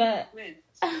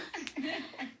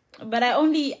 But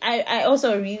I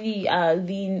also really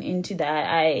lean into that.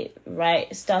 I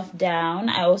write stuff down.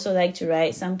 I also like to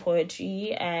write some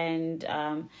poetry, and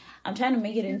I'm trying to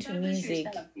make it into music.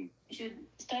 You should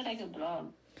start like a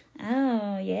blog.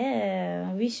 Oh,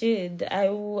 yeah, we should.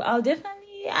 I'll definitely...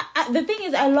 the thing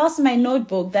is, I lost my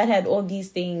notebook that had all these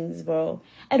things, bro.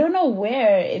 I don't know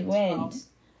where it went.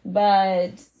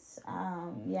 But,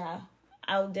 yeah,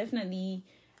 I'll definitely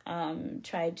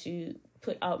try to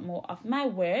put out more of my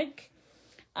work.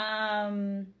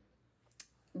 But,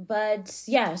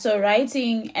 yeah, so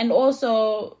writing and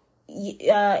also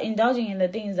indulging in the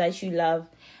things that you love.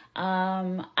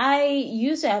 I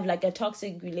used to have like a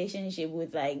toxic relationship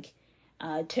with like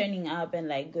turning up and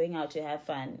like going out to have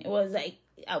fun. It was like,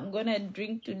 I'm gonna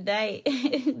drink to die.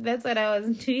 That's what I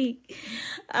was doing.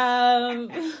 But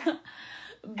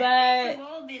we've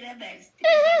all been at that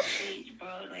stage,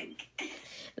 bro.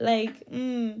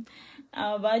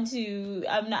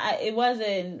 It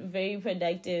wasn't very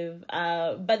productive.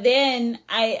 But then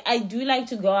I do like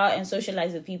to go out and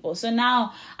socialize with people. So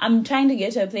now I'm trying to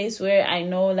get to a place where I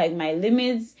know like my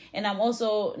limits, and I'm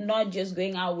also not just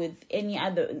going out with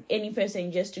any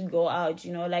person just to go out,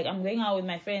 like I'm going out with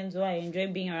my friends who I enjoy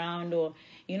being around, or,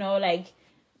 like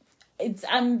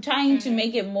I'm trying to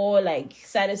make it more like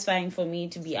satisfying for me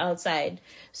to be outside.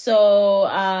 So,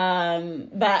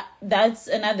 but that's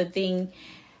another thing.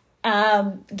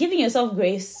 Giving yourself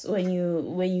grace when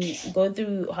you go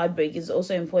through heartbreak is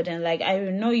also important. Like, I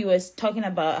know you were talking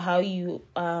about how you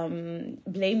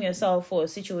blame yourself for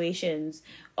situations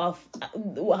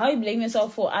how you blame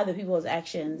yourself for other people's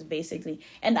actions, basically.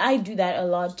 And I do that a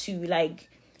lot too. Like,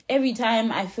 every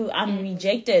time I feel I'm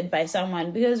rejected by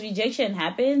someone, because rejection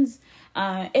happens,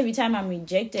 every time I'm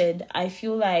rejected, I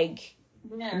feel like,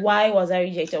 why was I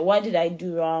rejected? What did I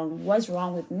do wrong? What's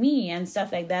wrong with me? And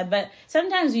stuff like that. But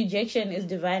sometimes rejection is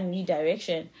divine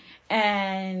redirection,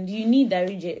 and you need that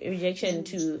rejection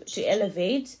to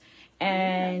elevate.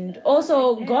 And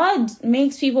also, God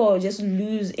makes people just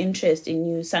lose interest in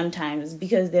you sometimes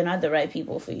because they're not the right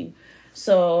people for you.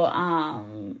 So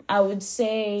I would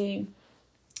say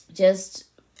just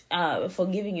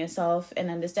forgiving yourself and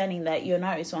understanding that you're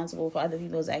not responsible for other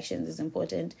people's actions is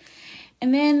important.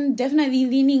 And then definitely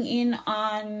leaning in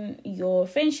on your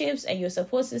friendships and your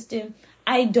support system.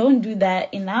 I don't do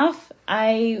that enough.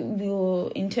 I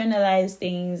will internalize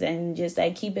things and just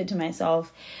like keep it to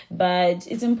myself. But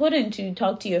it's important to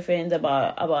talk to your friends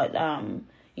about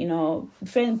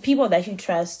people that you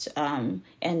trust, and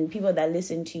people that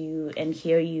listen to you and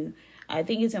hear you. I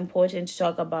think it's important to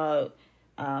talk about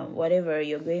whatever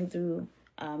you're going through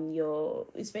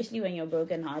especially when you're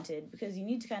brokenhearted, because you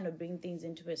need to kind of bring things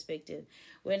into perspective.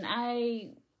 When I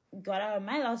got out of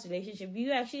my last relationship,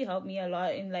 you actually helped me a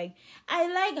lot in like,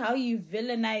 I like how you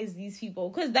villainize these people,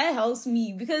 because that helps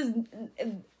me, because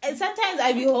sometimes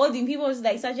I be holding people to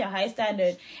like such a high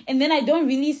standard, and then I don't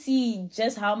really see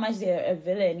just how much they're a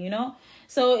villain, you know.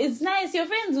 So it's nice, your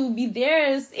friends will be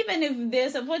there even if they're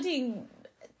supporting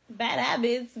bad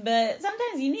habits, but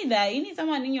sometimes you need that, you need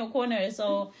someone in your corner.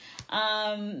 So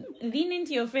lean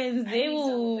into your friends. They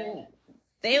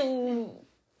will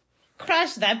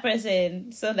crush that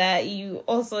person, so that you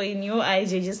also, in your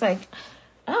eyes, you're just like,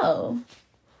 oh,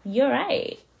 you're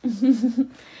right.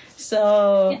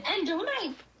 So yeah, and don't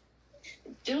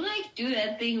do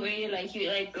that thing where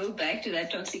you go back to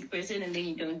that toxic person and then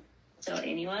you don't tell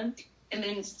anyone. And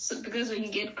then, because when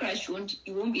you get crushed, you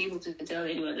won't be able to tell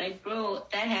anyone. Like, bro,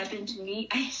 that happened to me.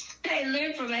 I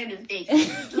learned from my mistakes.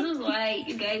 This is why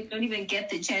you guys don't even get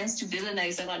the chance to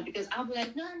villainize someone, because I'll be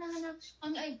like, no,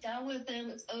 I'm like done with them.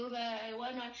 It's over. I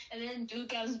want one. And then dude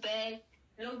comes back,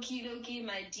 low key,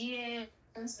 my DM.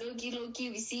 Low key,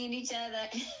 we seeing each other.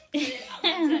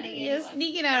 You're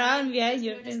sneaking around behind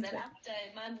your friends. After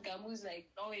a month, Gamu's like,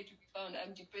 nowhere to be found.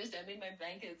 I'm depressed. I'm in my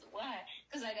blankets. Why?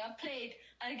 Because I got played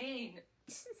again.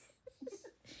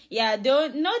 Yeah,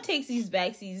 no takesies,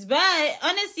 backsies. But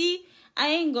honestly, I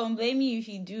ain't gonna blame you if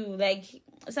you do. Like,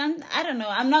 I don't know.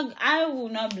 I will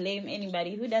not blame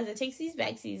anybody who does the takesies,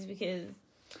 backsies, because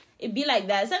it be like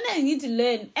that. Sometimes you need to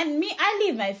learn. And I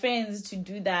leave my friends to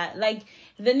do that. Like,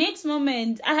 the next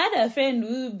moment, I had a friend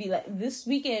who would be like, this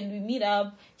weekend we meet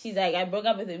up. She's like, I broke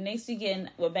up with him. Next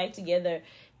weekend we're back together.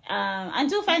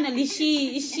 Until finally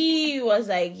she was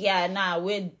like, yeah, nah,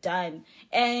 we're done.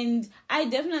 And I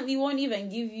definitely won't even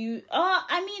give you,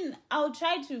 I'll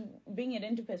try to bring it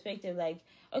into perspective. Like,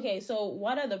 okay, so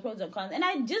what are the pros and cons? And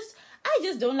I just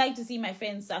don't like to see my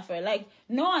friends suffer. Like,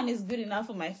 no one is good enough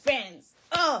for my friends.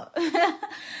 Oh,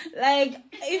 like,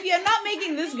 if you're not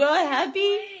making this girl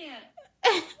happy,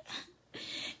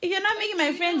 if you're not making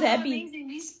my friends happy,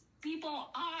 these people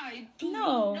are.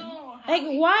 No, like,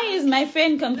 why is my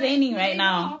friend complaining right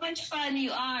now? How much fun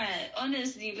you are,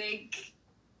 honestly. Like,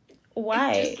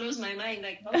 why? It just blows my mind.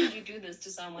 Like, how would you do this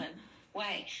to someone?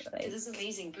 Why? Like, this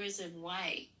amazing person.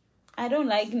 Why? I don't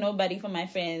like nobody for my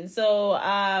friends. So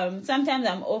sometimes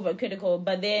I'm overcritical,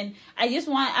 but then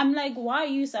I'm like, why are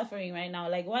you suffering right now?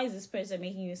 Like, why is this person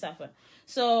making you suffer?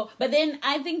 So, but then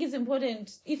I think it's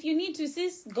important, if you need to,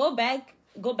 sis, go back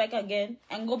again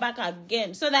and go back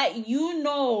again, so that you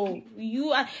know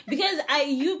you are, because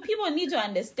people need to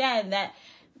understand that,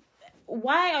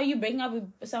 why are you breaking up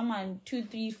with someone 2,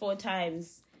 3, 4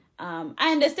 times?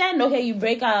 I understand, okay, you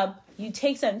break up, you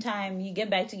take some time, you get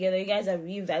back together, you guys have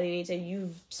reevaluated,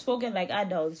 you've spoken like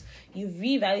adults, you've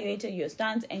reevaluated your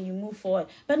stance, and you move forward.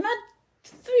 But not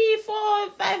 3,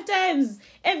 4, 5 times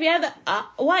every other.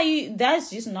 That's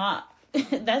just not,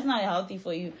 that's not healthy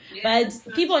for you. Yeah,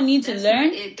 but people need to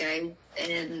learn. It, guys.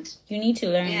 And you need to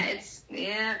learn. That's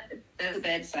a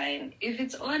bad sign. If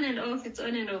it's on and off, it's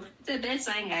on and off. It's a bad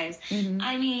sign, guys. Mm-hmm.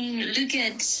 I mean, look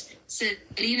at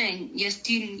Selena and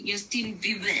Justin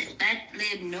Bieber. That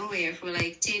led nowhere for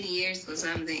like 10 years or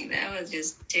something. That was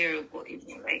just terrible.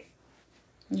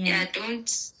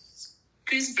 Don't.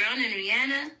 Chris Brown and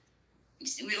Rihanna,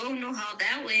 we all know how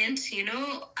that went,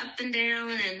 up and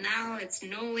down, and now it's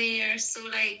nowhere. So,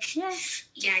 like,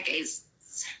 yeah guys.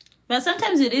 But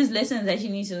sometimes it is lessons that you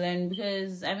need to learn,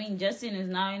 because, I mean, Justin is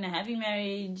now in a happy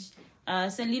marriage.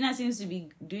 Selena seems to be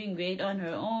doing great on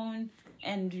her own.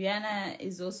 And Rihanna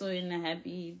is also in a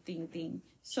happy thing.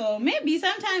 So maybe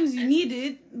sometimes you need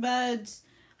it, but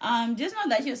just know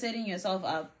that you're setting yourself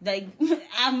up. Like,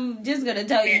 I'm just going to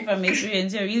tell you from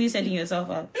experience, you're really setting yourself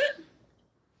up.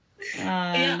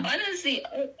 Honestly,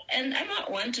 and I'm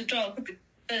not one to talk,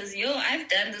 because, I've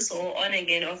done this whole on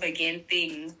again, off again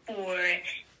thing for...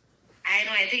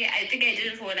 I think I did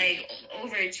it for like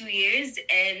over 2 years,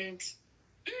 and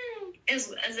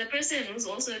as a person who's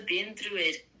also been through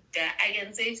it, I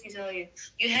can safely tell you,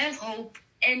 you have hope.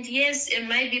 And yes, it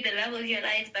might be the love of your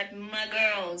life, but my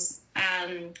girls,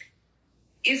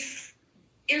 if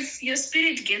your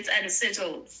spirit gets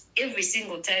unsettled every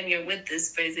single time you're with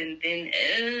this person, then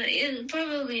it's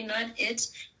probably not it.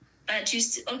 But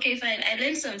okay, fine. I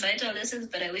learned some vital lessons,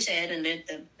 but I wish I hadn't learned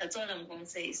them. That's all I'm going to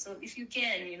say. So if you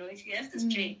can, if you have the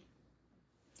strength,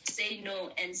 say no,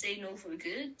 and say no for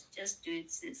good. Just do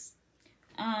it, sis.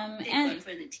 Take one for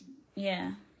the team.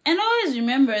 Yeah. And always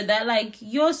remember that, like,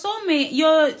 your soulmate,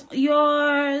 your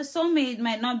soulmate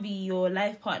might not be your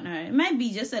life partner. It might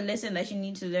be just a lesson that you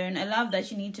need to learn, a love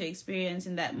that you need to experience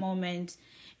in that moment,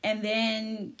 and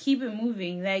then keep it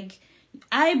moving. Like,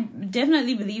 I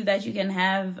definitely believe that you can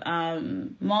have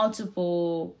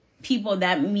multiple people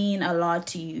that mean a lot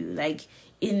to you, like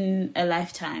in a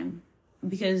lifetime,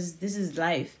 because this is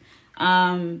life.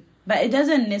 But it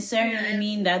doesn't necessarily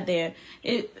mean that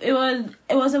it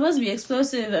was supposed to be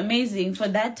explosive, amazing for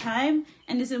that time,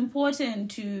 and it's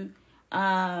important to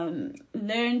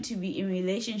learn to be in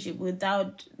relationship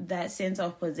without that sense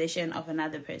of possession of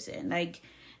another person. Like,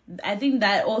 I think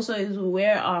that also is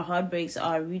where our heartbreaks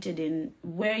are rooted in,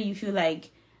 where you feel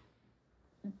like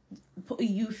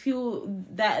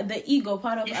that the ego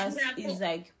part of us is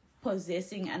like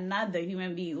possessing another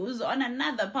human being who's on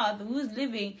another path, who's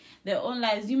living their own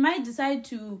lives. You might decide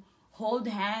to hold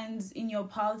hands in your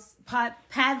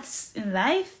paths in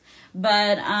life,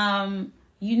 but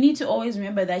you need to always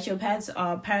remember that your paths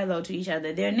are parallel to each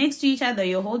other. They're next to each other,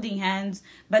 you're holding hands,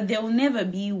 but there will never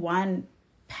be one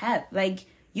path. Like,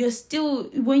 you're still,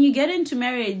 when you get into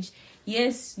marriage,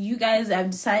 yes, you guys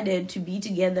have decided to be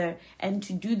together and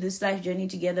to do this life journey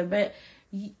together, but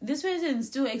this person is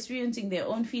still experiencing their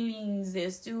own feelings.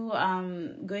 They're still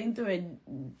going through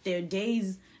their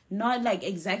days, not like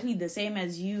exactly the same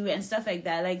as you and stuff like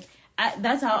that. Like,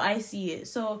 that's how I see it.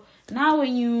 So now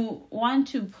when you want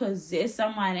to possess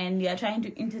someone and you're trying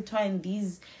to intertwine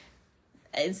these,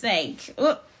 it's like,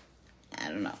 oh, I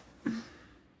don't know.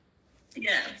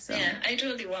 Yeah, so. Yeah, I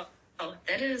totally, wow,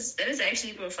 that is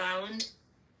actually profound.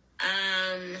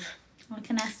 What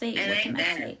can I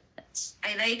say?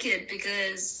 I like it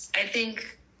because I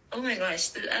think, oh my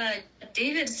gosh,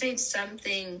 David said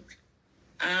something.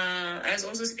 I was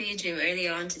also speaking to him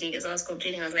earlier on today because I was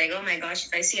complaining. I was like, oh my gosh,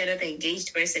 if I see another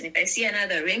engaged person, if I see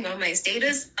another ring on my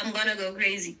status, I'm gonna go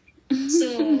crazy.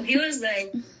 So he was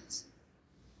like,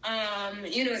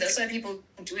 that's why people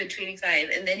do it 25.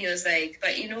 And then he was like,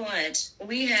 but you know what?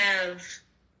 We have,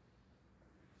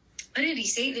 what did he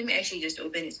say? Let me actually just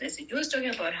open his message. He was talking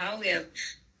about how we have,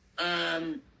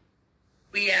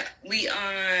 we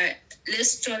are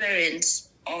less tolerant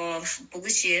of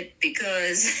bullshit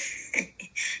because,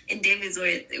 in David's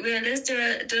words, we are less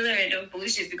tolerant of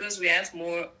bullshit because we have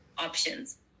more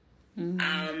options.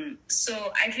 Mm-hmm.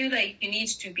 So I feel like you need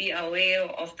to be aware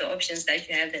of the options that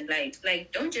you have in life.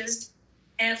 Like, don't just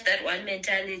have that one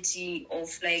mentality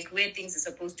of like where things are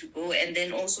supposed to go, and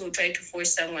then also try to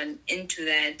force someone into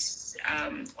that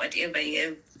whatever you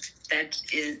have that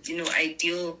is,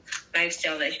 ideal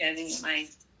lifestyle that you have in your mind.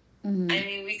 Mm-hmm. I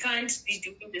mean, we can't be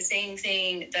doing the same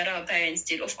thing that our parents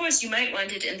did. Of course, you might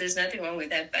want it, and there's nothing wrong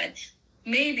with that. But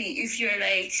maybe if you're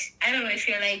like, I don't know, if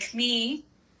you're like me,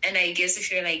 and I guess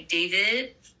if you're like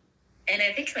David, and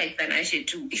I think like Banashe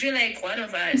too, if you're like one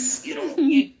of us,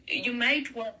 you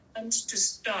might want to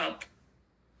stop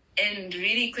and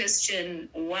really question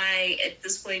why at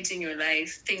this point in your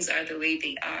life things are the way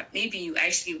they are. Maybe you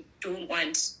actually don't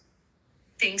want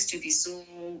things to be so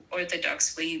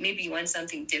orthodox for you. Maybe you want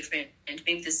something different, and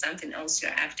maybe there's something else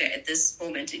you're after at this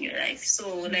moment in your life.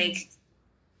 So like,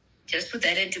 just put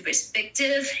that into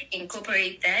perspective,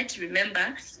 incorporate that.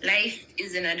 Remember, life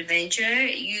is an adventure.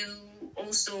 You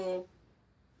also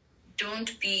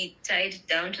don't be tied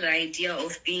down to the idea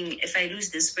of being, if I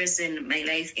lose this person, my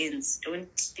life ends. Don't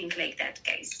think like that,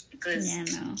 guys. Because,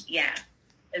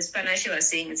 as Panashe was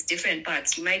saying, it's different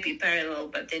paths. You might be parallel,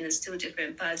 but then it's still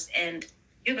different paths. And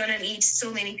you're going to meet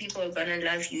so many people who are going to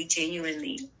love you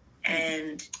genuinely.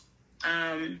 And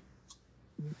I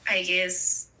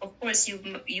guess, of course,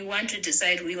 you want to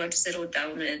decide who you want to settle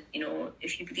down with,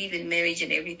 if you believe in marriage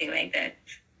and everything like that.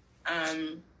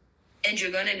 And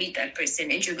you're going to meet that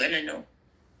person and you're going to know.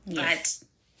 Yes.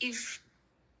 But if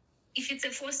it's a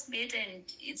forced mate and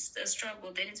it's a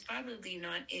struggle, then it's probably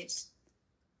not it.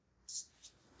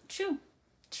 True.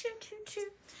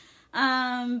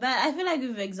 But I feel like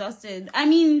we've exhausted. I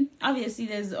mean, obviously,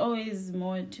 there's always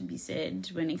more to be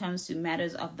said when it comes to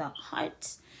matters of the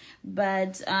heart.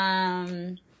 But,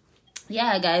 guys,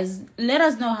 let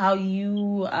us know how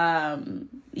you,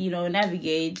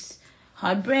 navigate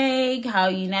heartbreak, how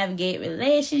you navigate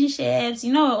relationships.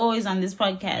 We're always on this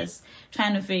podcast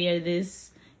trying to figure this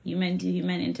human to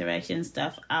human interaction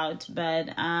stuff out. But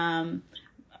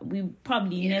we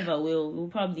probably never will. We'll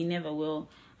probably never will.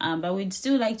 But we'd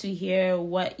still like to hear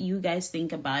what you guys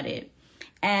think about it.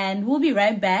 And we'll be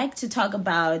right back to talk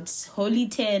about Holy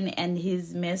 10 and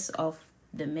his I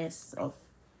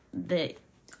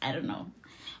don't know.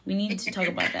 We need to talk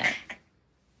about that.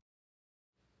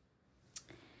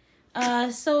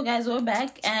 So guys, we're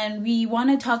back and we want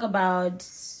to talk about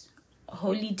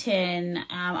Holy 10.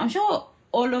 I'm sure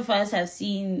all of us have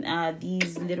seen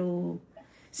these little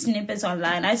snippets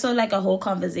online. I saw like a whole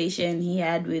conversation he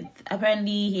had with,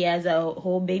 apparently he has a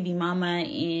whole baby mama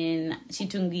in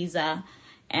Chitungiza,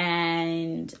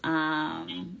 and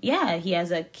he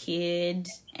has a kid,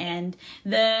 and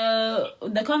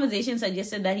the conversation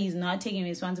suggested that he's not taking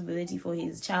responsibility for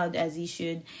his child as he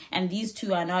should, and these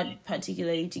two are not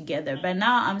particularly together. But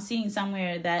now I'm seeing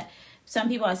somewhere that some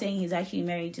people are saying he's actually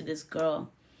married to this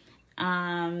girl. So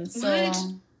what?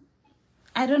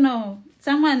 I don't know.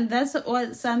 That's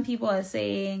what some people are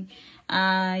saying. So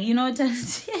I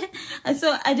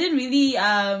didn't really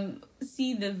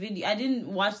see the video. I didn't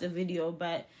watch the video,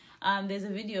 but there's a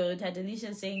video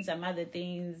Tatalicious saying some other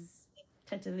things.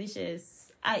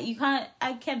 Tatalicious, I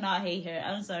cannot hate her.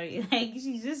 I'm sorry. Like,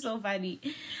 she's just so funny.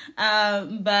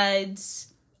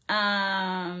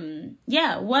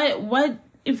 What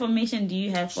information do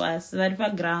you have for us? What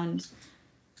background?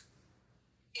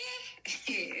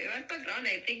 What background?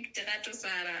 I think Terato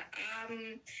Sara.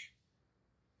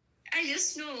 I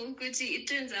just know, Gucci, it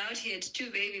turns out he had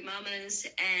 2 baby mamas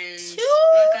and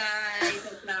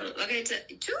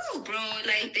two, bro.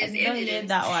 Like, there's evidence.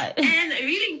 That one. And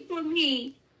really, for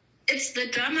me, it's the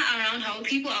drama around how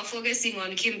people are focusing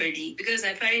on Kimberly, because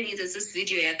apparently there's this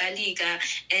video Yakalika,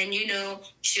 and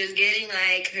she was getting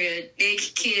like her neck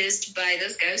kissed by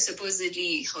this guy who's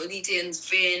supposedly Holy Ten's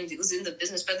friend who's in the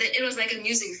business, but then it was like a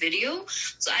music video.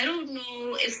 So I don't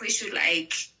know if we should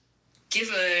like give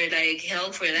her like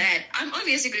hell for that. I'm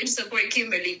obviously going to support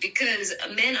Kimberly because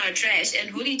men are trash, and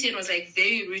Holy Ten was like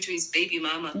very rude to his baby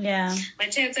mama. Yeah.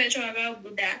 And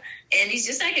he's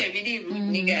just like a really rude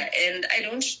nigga, and I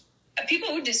don't. People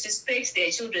who disrespect their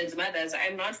children's mothers,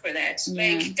 I'm not for that.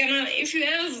 Yeah. Like, if you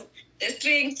have the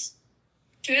strength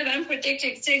to have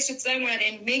unprotected sex with someone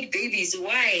and make babies,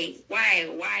 why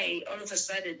all of a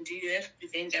sudden do you have to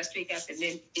then just wake up and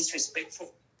then be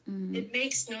disrespectful? It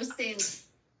makes no sense.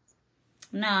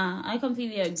 Nah, I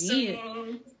completely agree.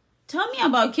 So, tell me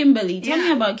about Kimberly. Tell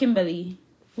me about Kimberly.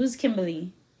 Who's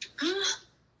Kimberly?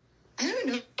 I don't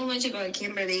know much about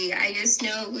Kimberly. I just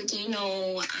know,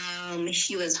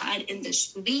 she was hot in the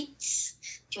streets.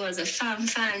 She was a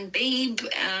fan babe.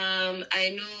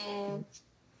 I know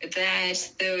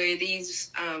that there were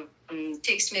these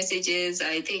text messages,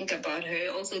 I think, about her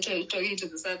also talking to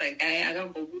this other guy,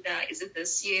 Agambobuda. Is it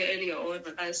this year, earlier or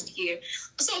last year?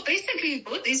 So basically,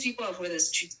 both these people are for the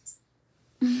streets.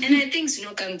 And I think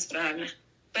Sino comes from.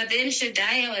 But then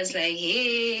Shadaya was like,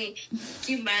 hey,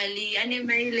 Kimberly, and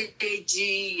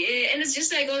it's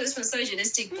just like all this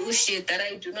misogynistic bullshit that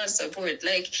I do not support.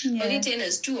 Like, Holy Ten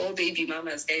has 2 old baby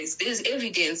mamas, guys. There's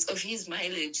evidence of his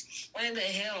mileage. Why the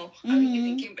hell are we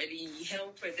giving Kimberly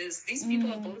hell for this? These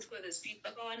people are both for the street,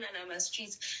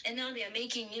 streets, and now they're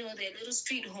making, their little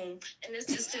street home, and let's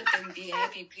just let them be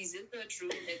happy, please. It's not true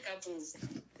in the couple's,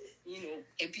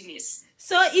 happiness.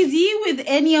 So is he with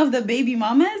any of the baby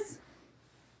mamas?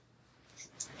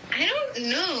 I don't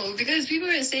know, because people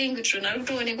are saying good true. I'm not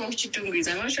sure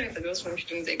if the girls from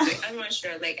Chitungis exactly. I'm not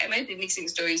sure. Like, I might be mixing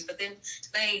stories, but then,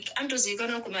 like, I'm just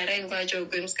going to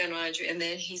and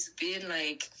then he's been,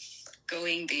 like,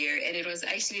 going there, and it was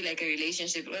actually, like, a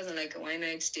relationship. It wasn't, like, a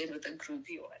one-night stand with a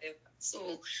groupie or whatever.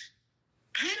 So,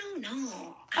 I don't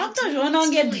know.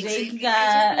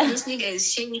 This nigga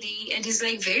is shady, and he's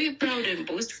like very proud and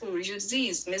boastful. You should see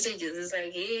his messages. It's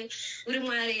like, hey,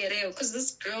 because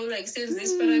this girl like sends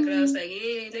these paragraphs like,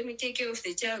 hey, let me take care of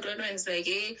the child. And it's like,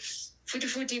 hey,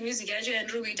 footy music, and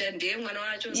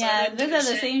yeah, those are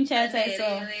the same chats I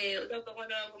saw.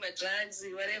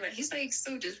 Whatever. He's like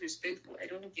so disrespectful. I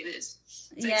don't get it. It's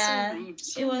yeah, like, so rude.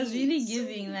 So it was really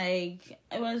giving like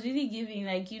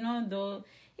though.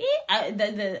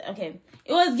 It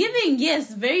was giving,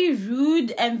 yes, very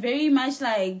rude and very much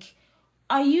like,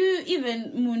 are you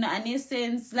even Muna in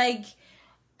essence? Like,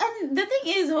 and the thing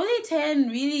is, Holy Ten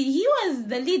really, he was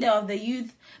the leader of the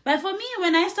youth. But for me,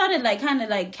 when I started like kind of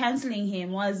like canceling him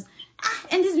was,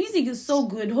 and his music is so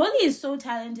good. Holy is so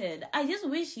talented. I just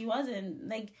wish he wasn't.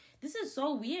 Like, this is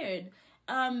so weird.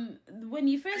 When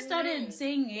you first started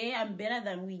saying, hey, I'm better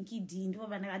than Winky Dean, my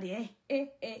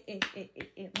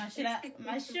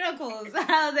circles.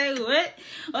 I was like,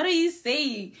 what are you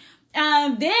saying?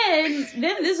 Then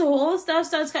this whole stuff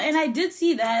starts, and I did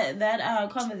see that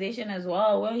conversation as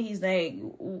well, where he's like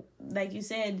you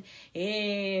said,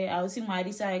 hey, I was seeing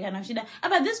Marisa kind of shit.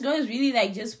 But this girl is really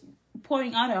like just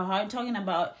pouring out her heart, talking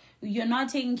about, you're not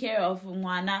taking care of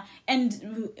Mwana.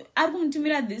 And I'm going to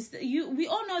me that this, we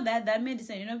all know that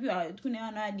medicine, you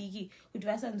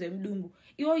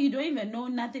don't even know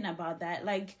nothing about that.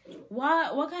 Like,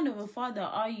 what kind of a father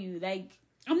are you? Like,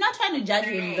 I'm not trying to judge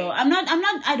him though. I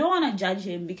don't want to judge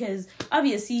him, because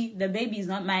obviously the baby is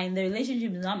not mine, the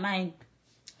relationship is not mine.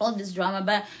 all this drama.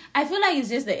 But I feel like it's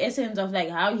just the essence of like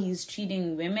how he's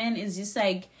treating women. It's just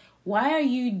like, why are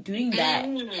you doing that?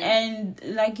 And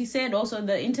like you said, also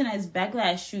the internet's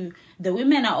backlash to the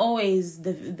women are always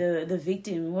the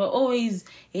victim. We're always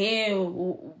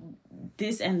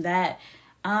this and that.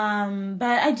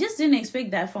 But I just didn't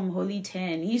expect that from Holy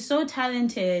 10. He's so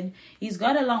talented. He's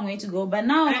got a long way to go. But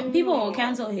now people will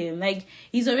cancel him. Like,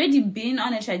 he's already been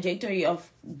on a trajectory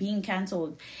of being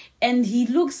cancelled. And he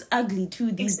looks ugly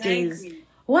too these days.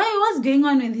 Why? What's going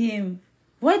on with him?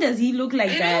 Why does he look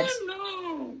like that?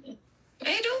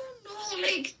 I don't know.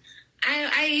 Like,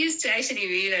 I used to actually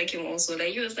really like him also.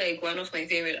 Like, he was like one of my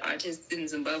favorite artists in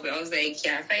Zimbabwe. I was like,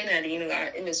 yeah, finally, our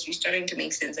industry starting to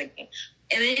make sense again.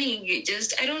 And then he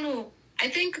just, I don't know. I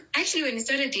think actually when he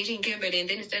started dating Kimberly and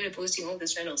then he started posting all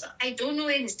this random stuff, I don't know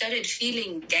when he started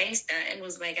feeling gangster and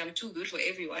was like, I'm too good for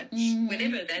everyone.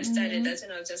 Whenever that started, that's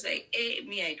when I was just like,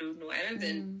 me, I don't know. I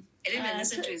didn't even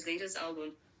listen to his latest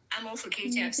album. I'm all for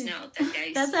KTFs now.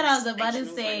 That's what I was about to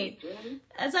say.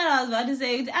 It's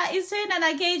saying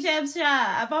that KTFs,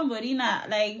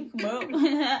 like, bro.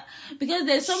 Because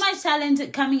there's so much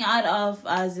talent coming out of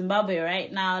Zimbabwe right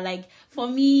now. Like, for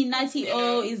me, Natty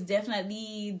O is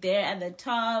definitely there at the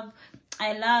top.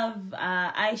 I love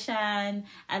Aishan.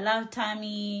 I love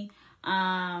Tammy.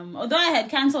 Although I had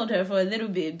cancelled her for a little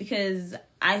bit because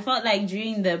I felt like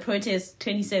during the protest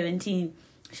 2017,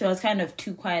 she was kind of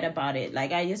too quiet about it.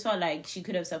 Like, I just felt like she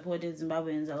could have supported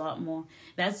Zimbabweans a lot more.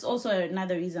 That's also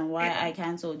another reason why I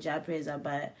cancelled Japreza,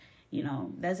 but,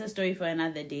 that's a story for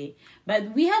another day.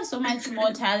 But we have so much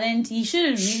more talent. He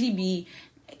should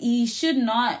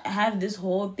not have this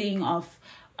whole thing of,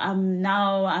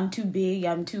 I'm too big,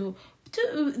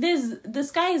 the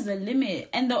sky is the limit.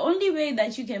 And the only way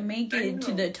that you can make it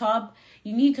to the top,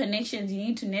 you need connections, you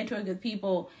need to network with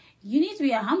people. You need to be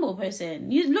a humble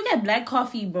person. You look at Black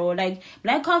Coffee, bro. Like,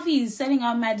 Black Coffee is selling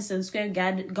out Madison Square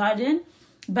Garden,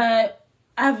 but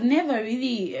I've never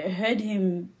really heard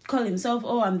him call himself,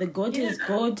 I'm the goatest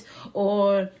goat,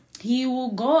 or he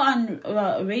will go on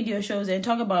radio shows and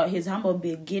talk about his humble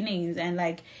beginnings and,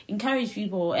 like, encourage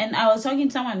people. And I was talking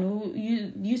to someone who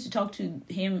used to talk to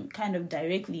him kind of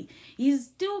directly. He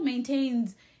still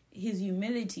maintains his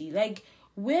humility. Like,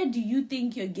 where do you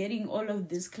think you're getting all of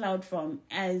this clout from?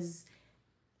 As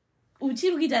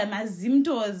uchirukita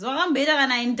mazimtos wakambeta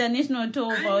kana international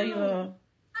tour for you.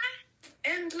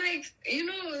 And like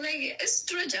it's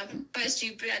true jump past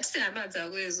you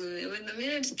when the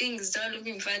minute things start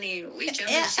looking funny, we jump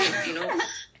ship,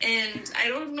 And I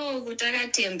don't know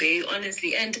Gutaka Tembe,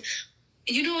 honestly. And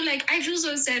I feel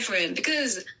so sad for him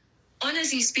because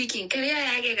honestly speaking, career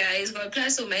is about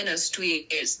plus or minus 2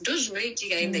 years. Those rate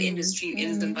in the industry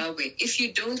in Zimbabwe. If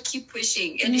you don't keep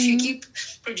pushing and if you keep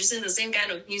producing the same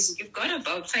kind of music, you've got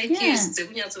about 5 years to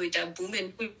boom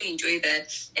and people enjoy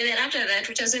that. And then after that,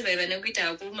 which I said,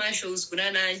 shows,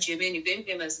 Germany,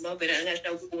 famous Zimbabwe,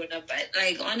 but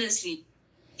like honestly,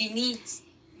 he needs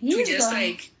to just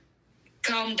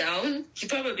calm down. He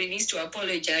probably needs to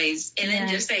apologize and then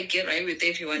just get right with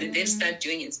everyone and then start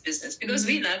doing his business because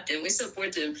we love them, we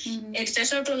support them. And it's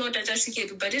just not but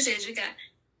it's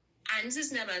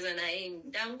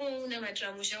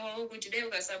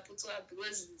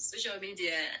because social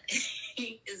media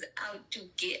is out to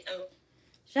get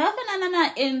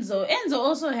Enzo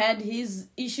also had his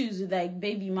issues with like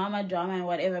baby mama drama and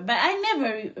whatever, but I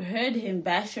never heard him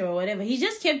bash her or whatever. He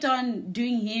just kept on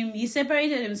doing him. He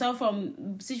separated himself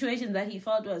from situations that he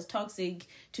felt was toxic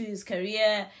to his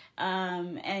career,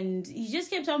 and he just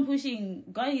kept on pushing,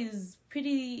 got his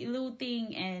pretty little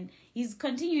thing, and he's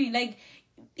continuing. Like,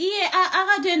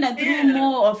 I got to end up through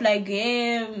more of like,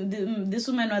 this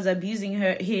woman was abusing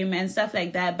him and stuff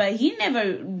like that. But he never,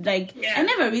 I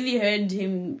never really heard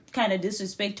him kind of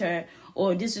disrespect her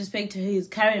or disrespect his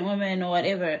current woman or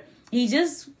whatever. He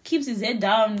just keeps his head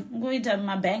down, going to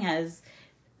my bangers.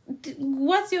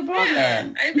 What's your problem? Yeah,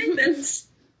 I think that's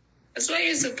what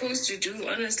you're supposed to do,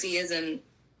 honestly, as an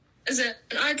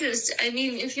artist. I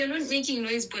mean, if you're not making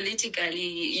noise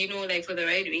politically, for the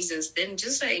right reasons, then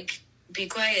just be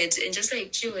quiet and just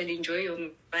chill and enjoy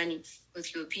your money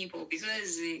with your people.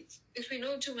 Because if we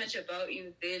know too much about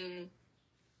you, then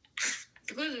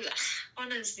because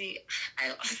honestly,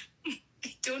 I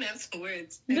don't have the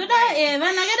words. Become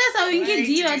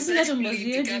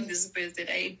this person,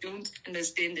 I don't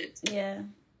understand it. Yeah,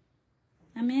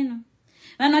 I mean.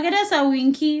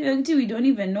 We don't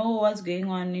even know what's going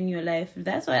on in your life.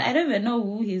 That's why I don't even know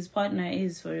who his partner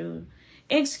is for real.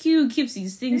 XQ keeps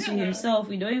his things to himself.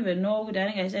 We don't even know.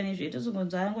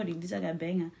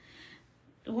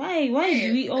 Why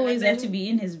do we always have to be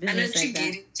in his business like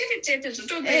that?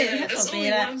 That's all we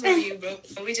want from you, bro.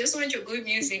 We just want your good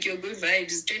music, your good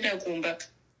vibes.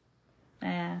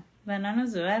 Yeah, but I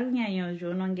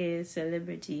don't get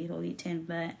celebrity Holy 10,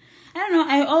 but I don't know.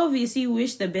 I obviously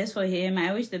wish the best for him.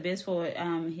 I wish the best for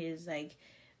his like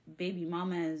baby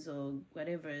mamas or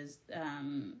whatever's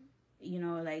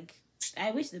like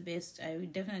I wish the best. I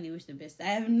would definitely wish the best. I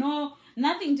have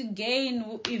nothing to gain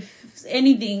if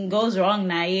anything goes wrong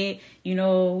now.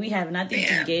 We have nothing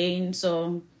to gain.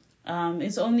 So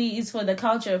it's for the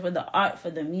culture, for the art,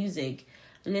 for the music.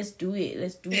 Let's do it.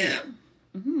 Yeah.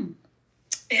 Mm-hmm.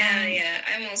 Yeah.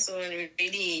 I'm also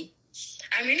really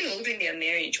hoping their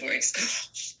marriage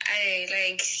works.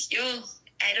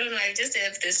 I don't know. I just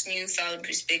have this newfound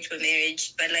respect for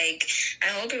marriage, but I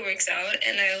hope it works out,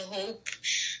 and I hope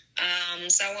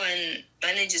someone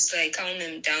manages to calm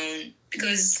him down,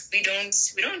 because we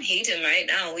don't hate him right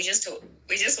now. We're just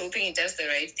hoping he does the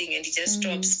right thing and he just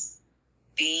stops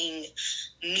being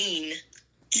mean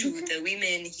to the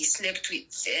women he slept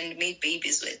with and made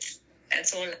babies with.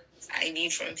 That's all I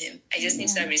need from him. I just need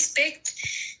some respect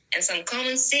and some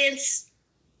common sense,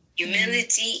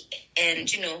 humility, and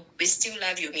we still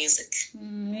love your music.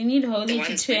 We need Holy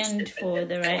to trend for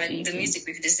the right reasons. The music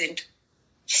we've listened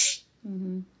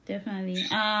to. Definitely.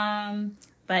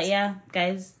 But yeah,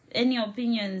 guys, any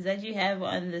opinions that you have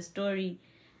on the story,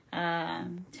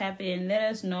 tap in, let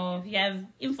us know. If you have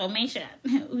information,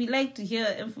 we like to hear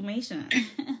information.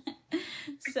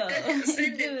 So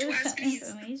give us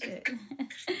information.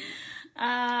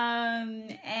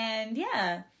 And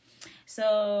yeah,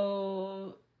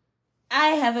 so I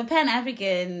have a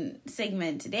Pan-African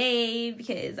segment today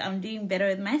because I'm doing better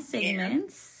with my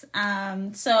segments.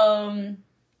 So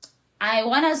I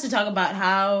want us to talk about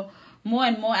how more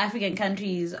and more African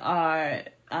countries are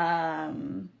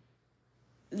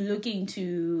looking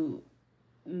to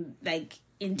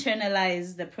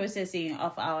internalize the processing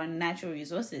of our natural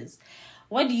resources.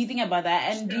 What do you think about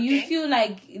that? And do you feel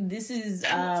like this is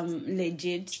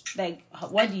legit?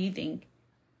 What do you think?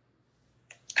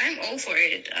 I'm all for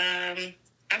it.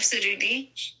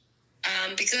 Absolutely.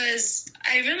 Because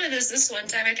I remember this one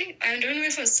time, I don't know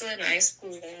if I was still in high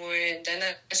school or then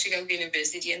at Chicago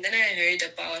University, and then I heard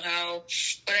about how,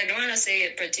 but I don't want to say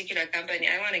a particular company,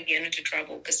 I want to get into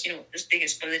trouble because, this thing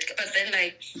is political. But then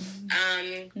I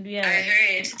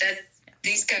heard that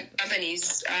these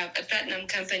companies, a platinum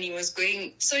company was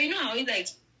going, so how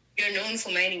you're known for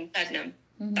mining platinum,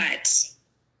 but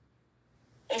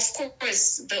of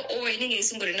course, the ore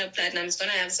in platinum is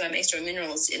going to have some extra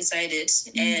minerals inside it.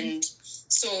 And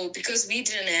so because we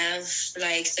didn't have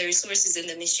the resources and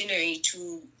the machinery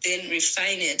to then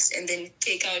refine it and then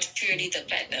take out purely the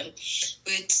platinum,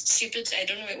 we'd ship it, I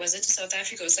don't know, was it to South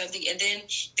Africa or something, and then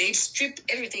they'd strip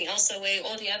everything else away,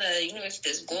 all the other, if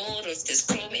there's gold or if there's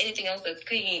chrome, anything else that's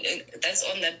clean, that's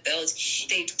on that belt,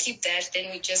 they'd keep that,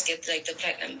 then we just get the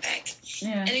platinum back.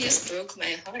 Yeah. And it just broke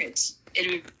my heart.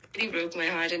 It really broke my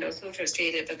heart, and I was so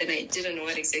frustrated, but then I didn't know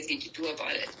what exactly to do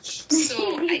about it.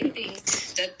 So I think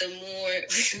that the more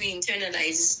we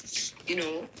internalize,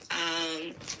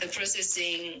 the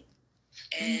processing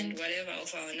and whatever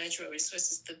of our natural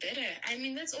resources, the better.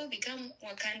 Let's all become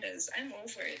Wakandas. I'm all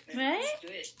for it, man. Right? Let's do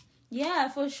it. Yeah,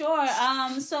 for sure.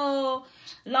 So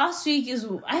last week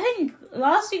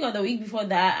or the week before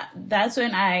that's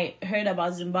when I heard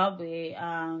about Zimbabwe,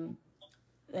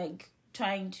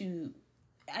 trying to,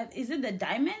 is it the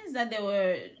diamonds that they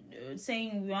were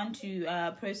saying we want to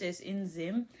process in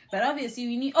Zim? But obviously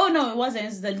we need, it wasn't,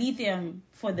 it's the lithium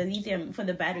for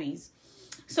the batteries.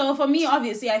 So for me,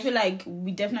 obviously, I feel like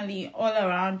we definitely all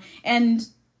around, and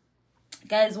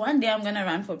guys, one day I'm gonna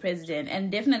run for president,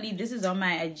 and definitely this is on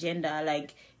my agenda.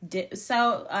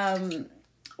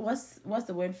 What's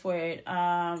the word for it?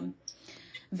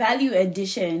 Value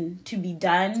addition to be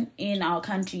done in our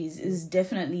countries is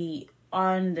definitely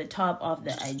on the top of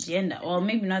the agenda. Well,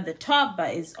 maybe not the top,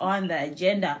 but it's on the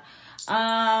agenda.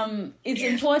 It's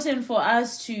important for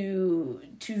us to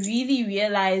really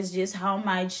realize just how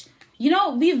much,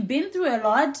 we've been through a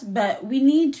lot, but we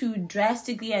need to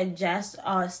drastically adjust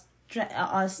our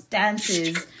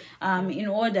stances in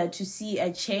order to see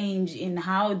a change in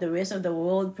how the rest of the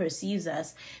world perceives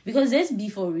us. Because let's be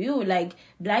for real,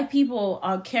 Black people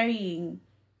are carrying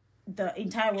the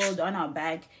entire world on our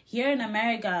back. Here in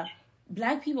America,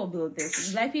 Black people built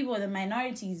this. Black people, the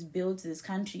minorities, built this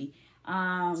country.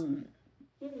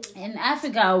 In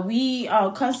Africa, we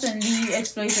are constantly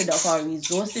exploited of our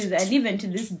resources, and even to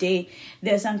this day,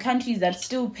 there are some countries that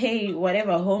still pay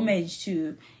whatever homage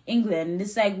to England.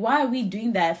 It's like, why are we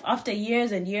doing that after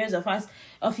years and years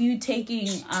of you taking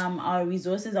our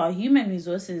resources, our human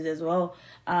resources as well,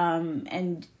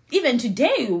 and even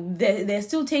today they're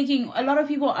still taking. A lot of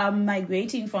people are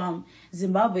migrating from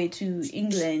Zimbabwe to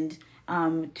England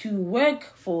to work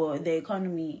for the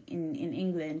economy in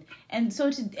England. And so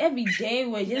every day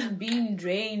we're just being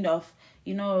drained of,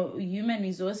 human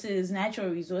resources, natural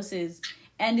resources.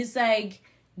 And it's like,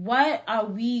 what are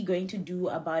we going to do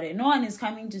about it? No one is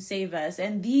coming to save us.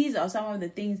 And these are some of the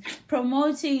things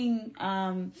promoting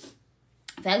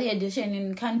value addition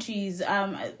in countries.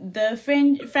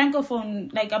 The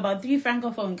Francophone, like about 3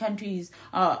 Francophone countries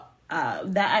that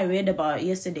I read about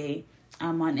yesterday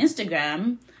on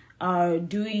Instagram, are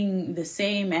doing the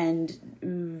same and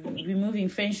removing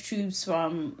French troops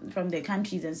from their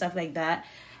countries and stuff like that.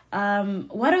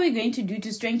 What are we going to do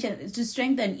to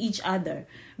strengthen each other?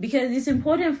 Because it's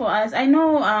important for us. I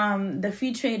know the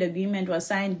free trade agreement was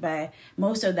signed by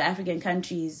most of the African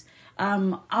countries.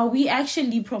 Are we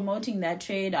actually promoting that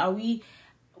trade?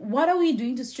 What are we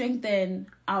doing to strengthen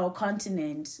our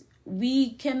continent?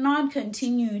 We cannot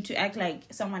continue to act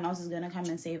like someone else is going to come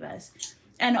and save us.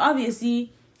 And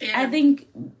obviously, I think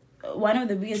one of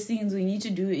the biggest things we need to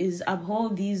do is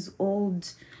uphold these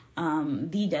old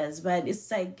leaders. But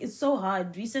it's like, it's so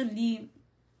hard. Recently,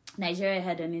 Nigeria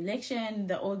had an election.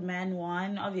 The old man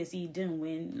won. Obviously, he didn't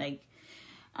win.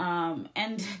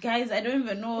 And guys, I don't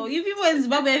even know. You people in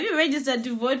Zimbabwe, have you registered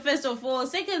to vote, first of all?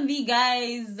 Secondly,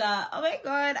 guys, oh my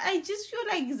God, I just feel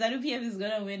like ZANU-PF is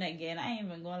going to win again. I ain't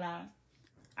even gonna lie.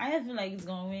 I feel like it's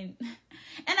going to win.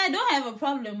 And I don't have a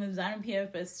problem with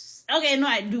ZANU-PF. Okay, no,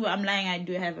 I do. I'm lying. I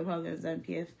do have a problem with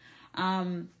ZANU-PF.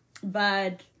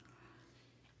 But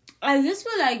I just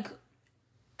feel like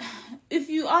if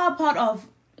you are part of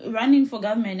running for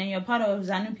government and you're part of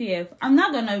ZANU-PF, I'm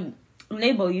not going to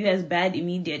label you as bad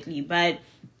immediately, but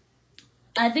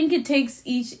I think it takes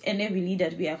each and every leader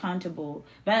to be accountable.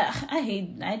 But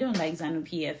I don't like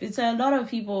ZANU-PF. It's a lot of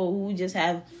people who just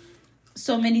have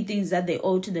so many things that they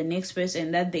owe to the next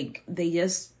person that they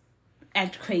just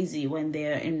act crazy when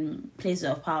they're in places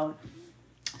of power.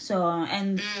 So,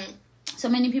 and so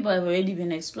many people have already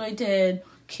been exploited,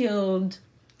 killed,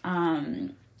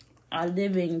 are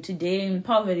living today in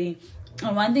poverty.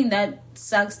 And one thing that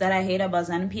sucks, that I hate about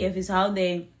ZANU-PF, is how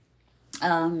they,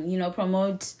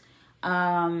 promote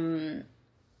child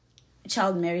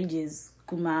marriages.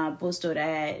 Kuma posted,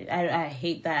 I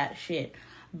hate that shit.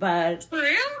 But for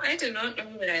real, I did not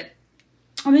know that.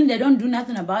 I mean, they don't do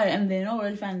nothing about it, and they don't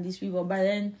really find these people. But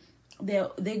then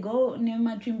they go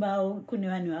Nema Trimbao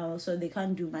Kunewanuao, so they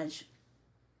can't do much.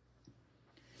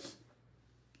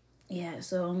 Yeah.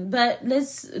 So, but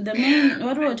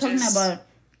what we were talking about.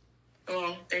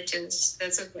 Oh,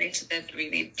 that's a point that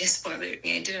really just bothered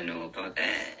me. I didn't know about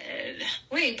that.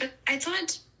 Wait, but I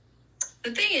thought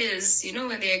the thing is,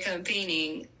 when they're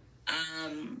campaigning,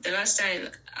 the last time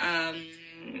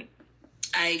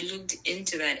I looked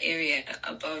into that area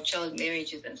about child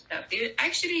marriages and stuff, there are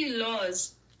actually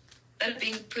laws that are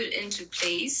being put into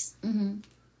place. Mm-hmm.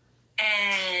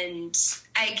 And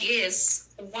I guess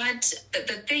what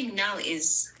the thing now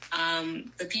is,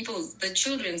 the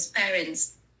children's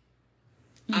parents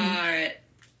are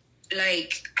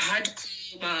like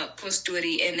hardcore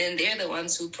post-story, and then they're the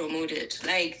ones who promote it.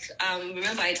 Like,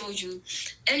 remember I told you,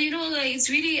 and it's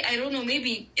really, I don't know,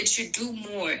 maybe it should do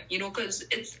more, because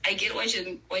I get what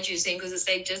you're saying, because it's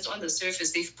like just on the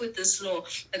surface they've put this law,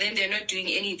 but then they're not doing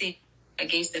anything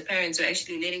against the parents who are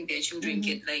actually letting their children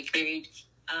get married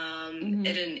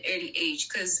at an early age.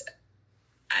 Because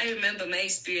I remember my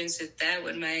experience with that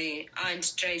when my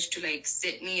aunt tried to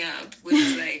set me up with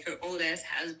her old ass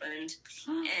husband,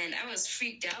 and I was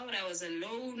freaked out. I was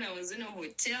alone. I was in a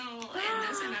hotel, and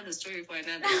that's another story for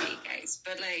another day, guys.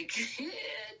 But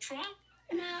trauma.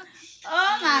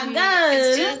 Oh my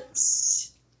God!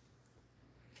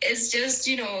 It's just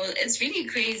it's really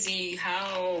crazy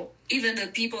how even the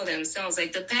people themselves,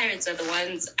 like the parents, are the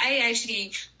ones. I'm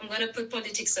gonna put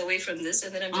politics away from this,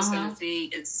 and then I'm just gonna say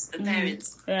it's the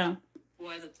parents who are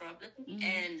the problem,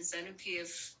 and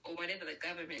ZANU-PF or whatever the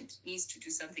government needs to do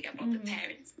something about the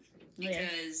parents,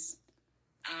 because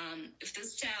if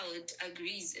this child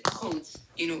agrees in codes,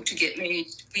 to get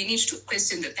married, we need to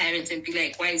question the parents and be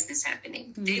like, why is this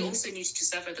happening? They also need to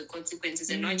suffer the consequences,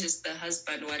 and not just the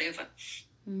husband, whatever.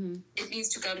 It needs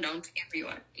to come down to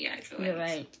everyone. Yeah, I feel you're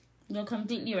right. You're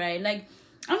completely right.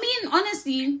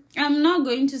 Honestly, I'm not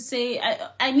going to say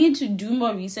I need to do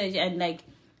more research and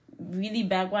really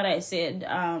back what I said.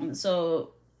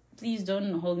 So please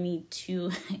don't hold me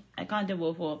too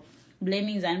accountable for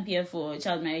blaming Zambia for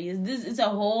child marriages. This is a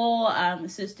whole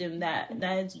system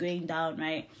that's going down,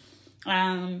 right?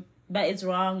 But it's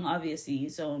wrong, obviously.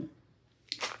 So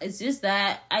it's just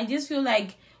that I just feel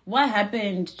like what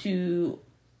happened to,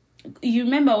 you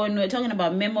remember when we were talking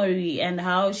about memory and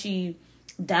how she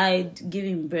died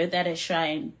giving birth at a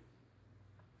shrine?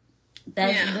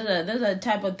 Those are the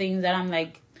type of things that I'm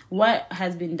like, what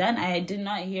has been done? I did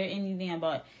not hear anything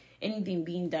about anything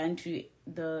being done to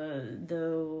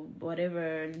the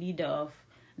whatever leader of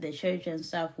the church and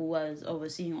stuff who was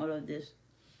overseeing all of this.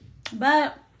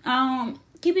 But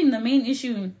keeping the main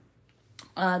issue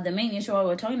what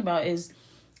we're talking about is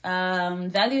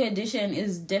value addition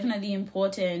is definitely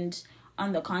important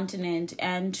on the continent,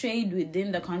 and trade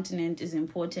within the continent is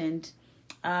important.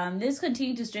 Let's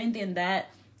continue to strengthen that.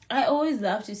 I always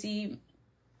love to see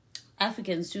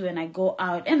Africans too, and I go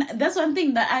out, and that's one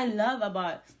thing that I love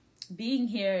about being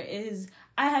here is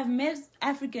I have met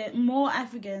more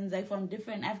Africans like from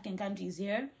different African countries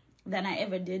here than I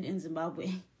ever did in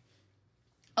Zimbabwe.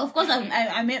 Of course,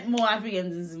 I met more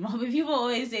Africans in Zimbabwe. People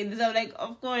always say this. I'm like,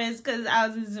 of course, because I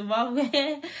was in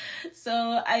Zimbabwe.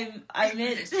 So I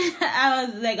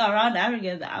was like around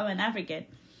Africans. I'm an African.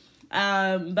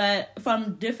 But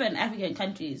from different African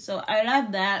countries. So I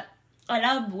love that. I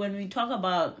love when we talk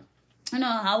about,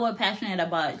 how we're passionate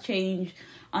about change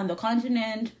on the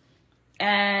continent.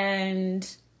 And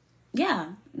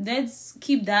yeah, let's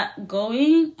keep that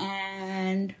going.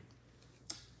 And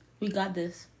we got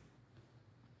this.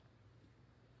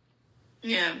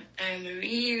 Yeah, I'm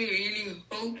really, really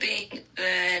hoping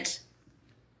that...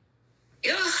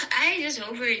 I just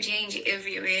hope for a change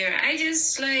everywhere.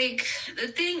 The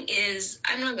thing is,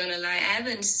 I'm not gonna lie, I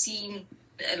haven't seen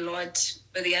a lot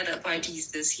for the other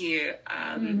parties this year.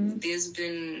 There's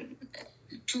been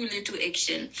too little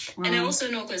action. And I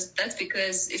also know that's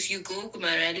because if you go to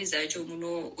rallies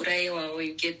or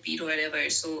you get beat or whatever,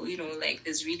 so,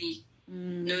 there's really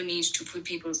no need to put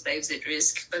people's lives at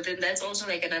risk. But then that's also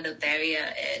like another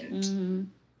barrier,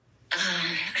 and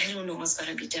I don't know what's going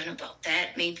to be done about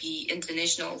that. Maybe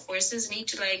international forces need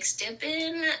to step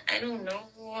in. I don't know.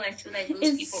 I feel like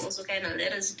those people also kind of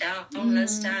let us down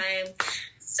last time.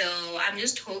 So I'm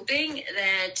just hoping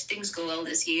that things go well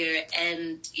this year.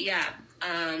 And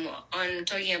on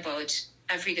talking about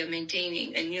Africa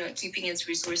maintaining and, keeping its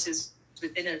resources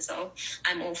within itself,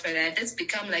 I'm all for that. Let's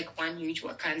become like one huge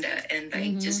Wakanda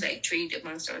and just trade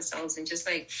amongst ourselves and just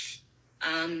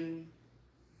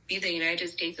be the United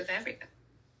States of Africa.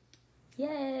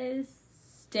 Yes,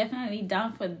 definitely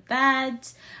down for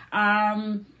that.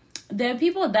 There are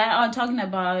people that are talking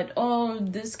about,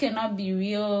 this cannot be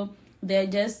real. They're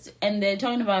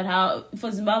talking about how,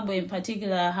 for Zimbabwe in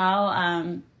particular,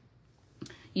 how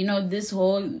this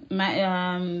whole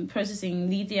processing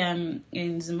lithium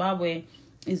in Zimbabwe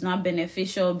is not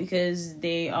beneficial because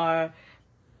they are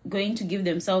going to give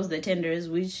themselves the tenders,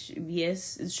 which,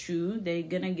 yes, is true. They're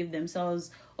going to give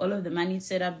themselves all of the money to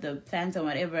set up the plants and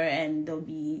whatever, and they'll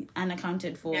be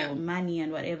unaccounted for money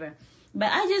and whatever.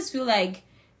 But I just feel like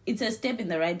it's a step in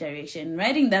the right direction.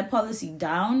 Writing that policy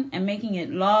down and making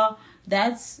it law,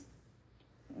 that's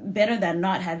better than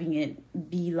not having it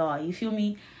be law. You feel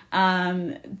me?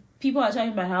 People are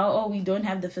talking about how, we don't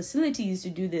have the facilities to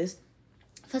do this.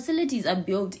 Facilities are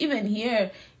built. Even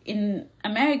here in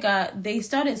America, they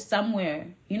started somewhere.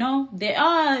 They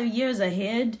are years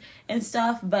ahead and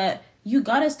stuff, but you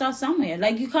gotta start somewhere.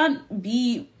 You can't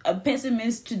be a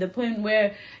pessimist to the point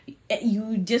where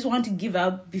you just want to give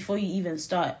up before you even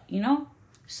start,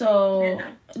 So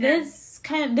let's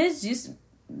just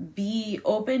be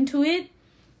open to it.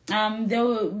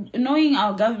 Knowing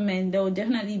our government, there will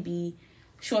definitely be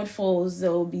shortfalls,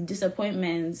 there will be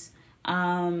disappointments.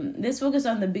 Let's focus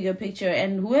on the bigger picture,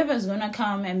 and whoever's gonna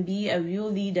come and be a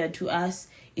real leader to us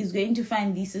is going to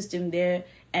find the system there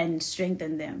and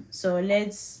strengthen them. So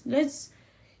let's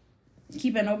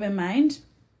keep an open mind,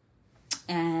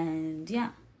 and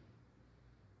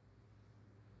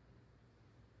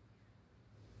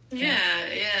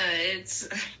it's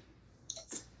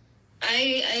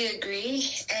I agree,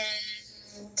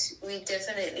 and we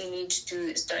definitely need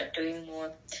to start doing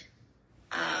more.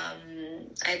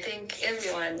 I think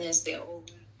everyone has their own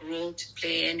role to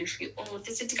play, and if you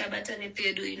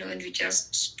and we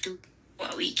just do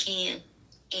what we can.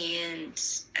 And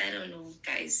I don't know,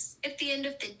 guys, at the end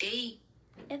of the day,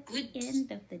 good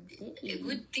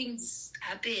things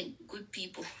happen, good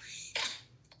people.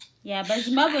 Yeah, but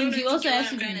Zimbabweans, you also have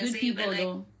to be good people,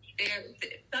 though.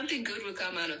 Something good will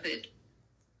come out of it.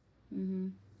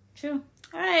 True.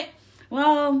 All right.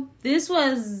 Well, this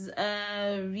was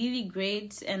a really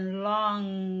great and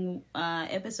long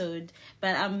episode,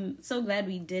 but I'm so glad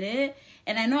we did it.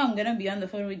 And I know I'm going to be on the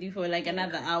phone with you for like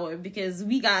another hour because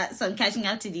we got some catching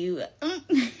up to do.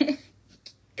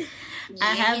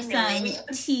 I have some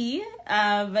tea.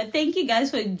 But thank you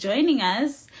guys for joining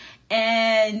us.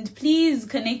 And please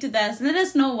connect with us. Let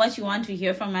us know what you want to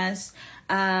hear from us.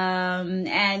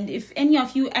 And if any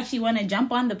of you actually want to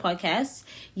jump on the podcast,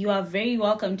 you are very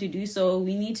welcome to do so.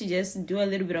 We need to just do a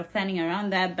little bit of planning around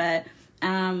that, but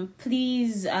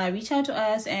please reach out to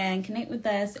us and connect with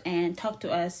us and talk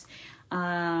to us.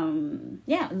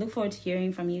 Look forward to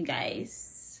hearing from you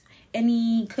guys.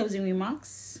 Any closing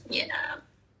remarks?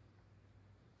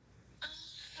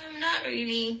 Not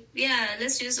really.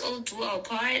 Let's just all do our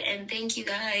part, and thank you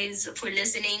guys for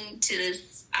listening to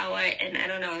this hour and I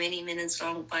don't know how many minutes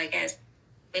long podcast.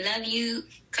 We love you.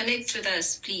 Connect with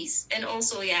us, please. And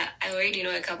also, I already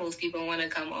know a couple of people want to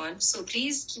come on, so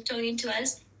please keep talking to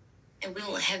us and we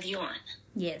will have you on.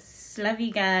 Yes. Love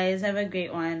you guys. Have a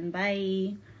great one.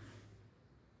 Bye.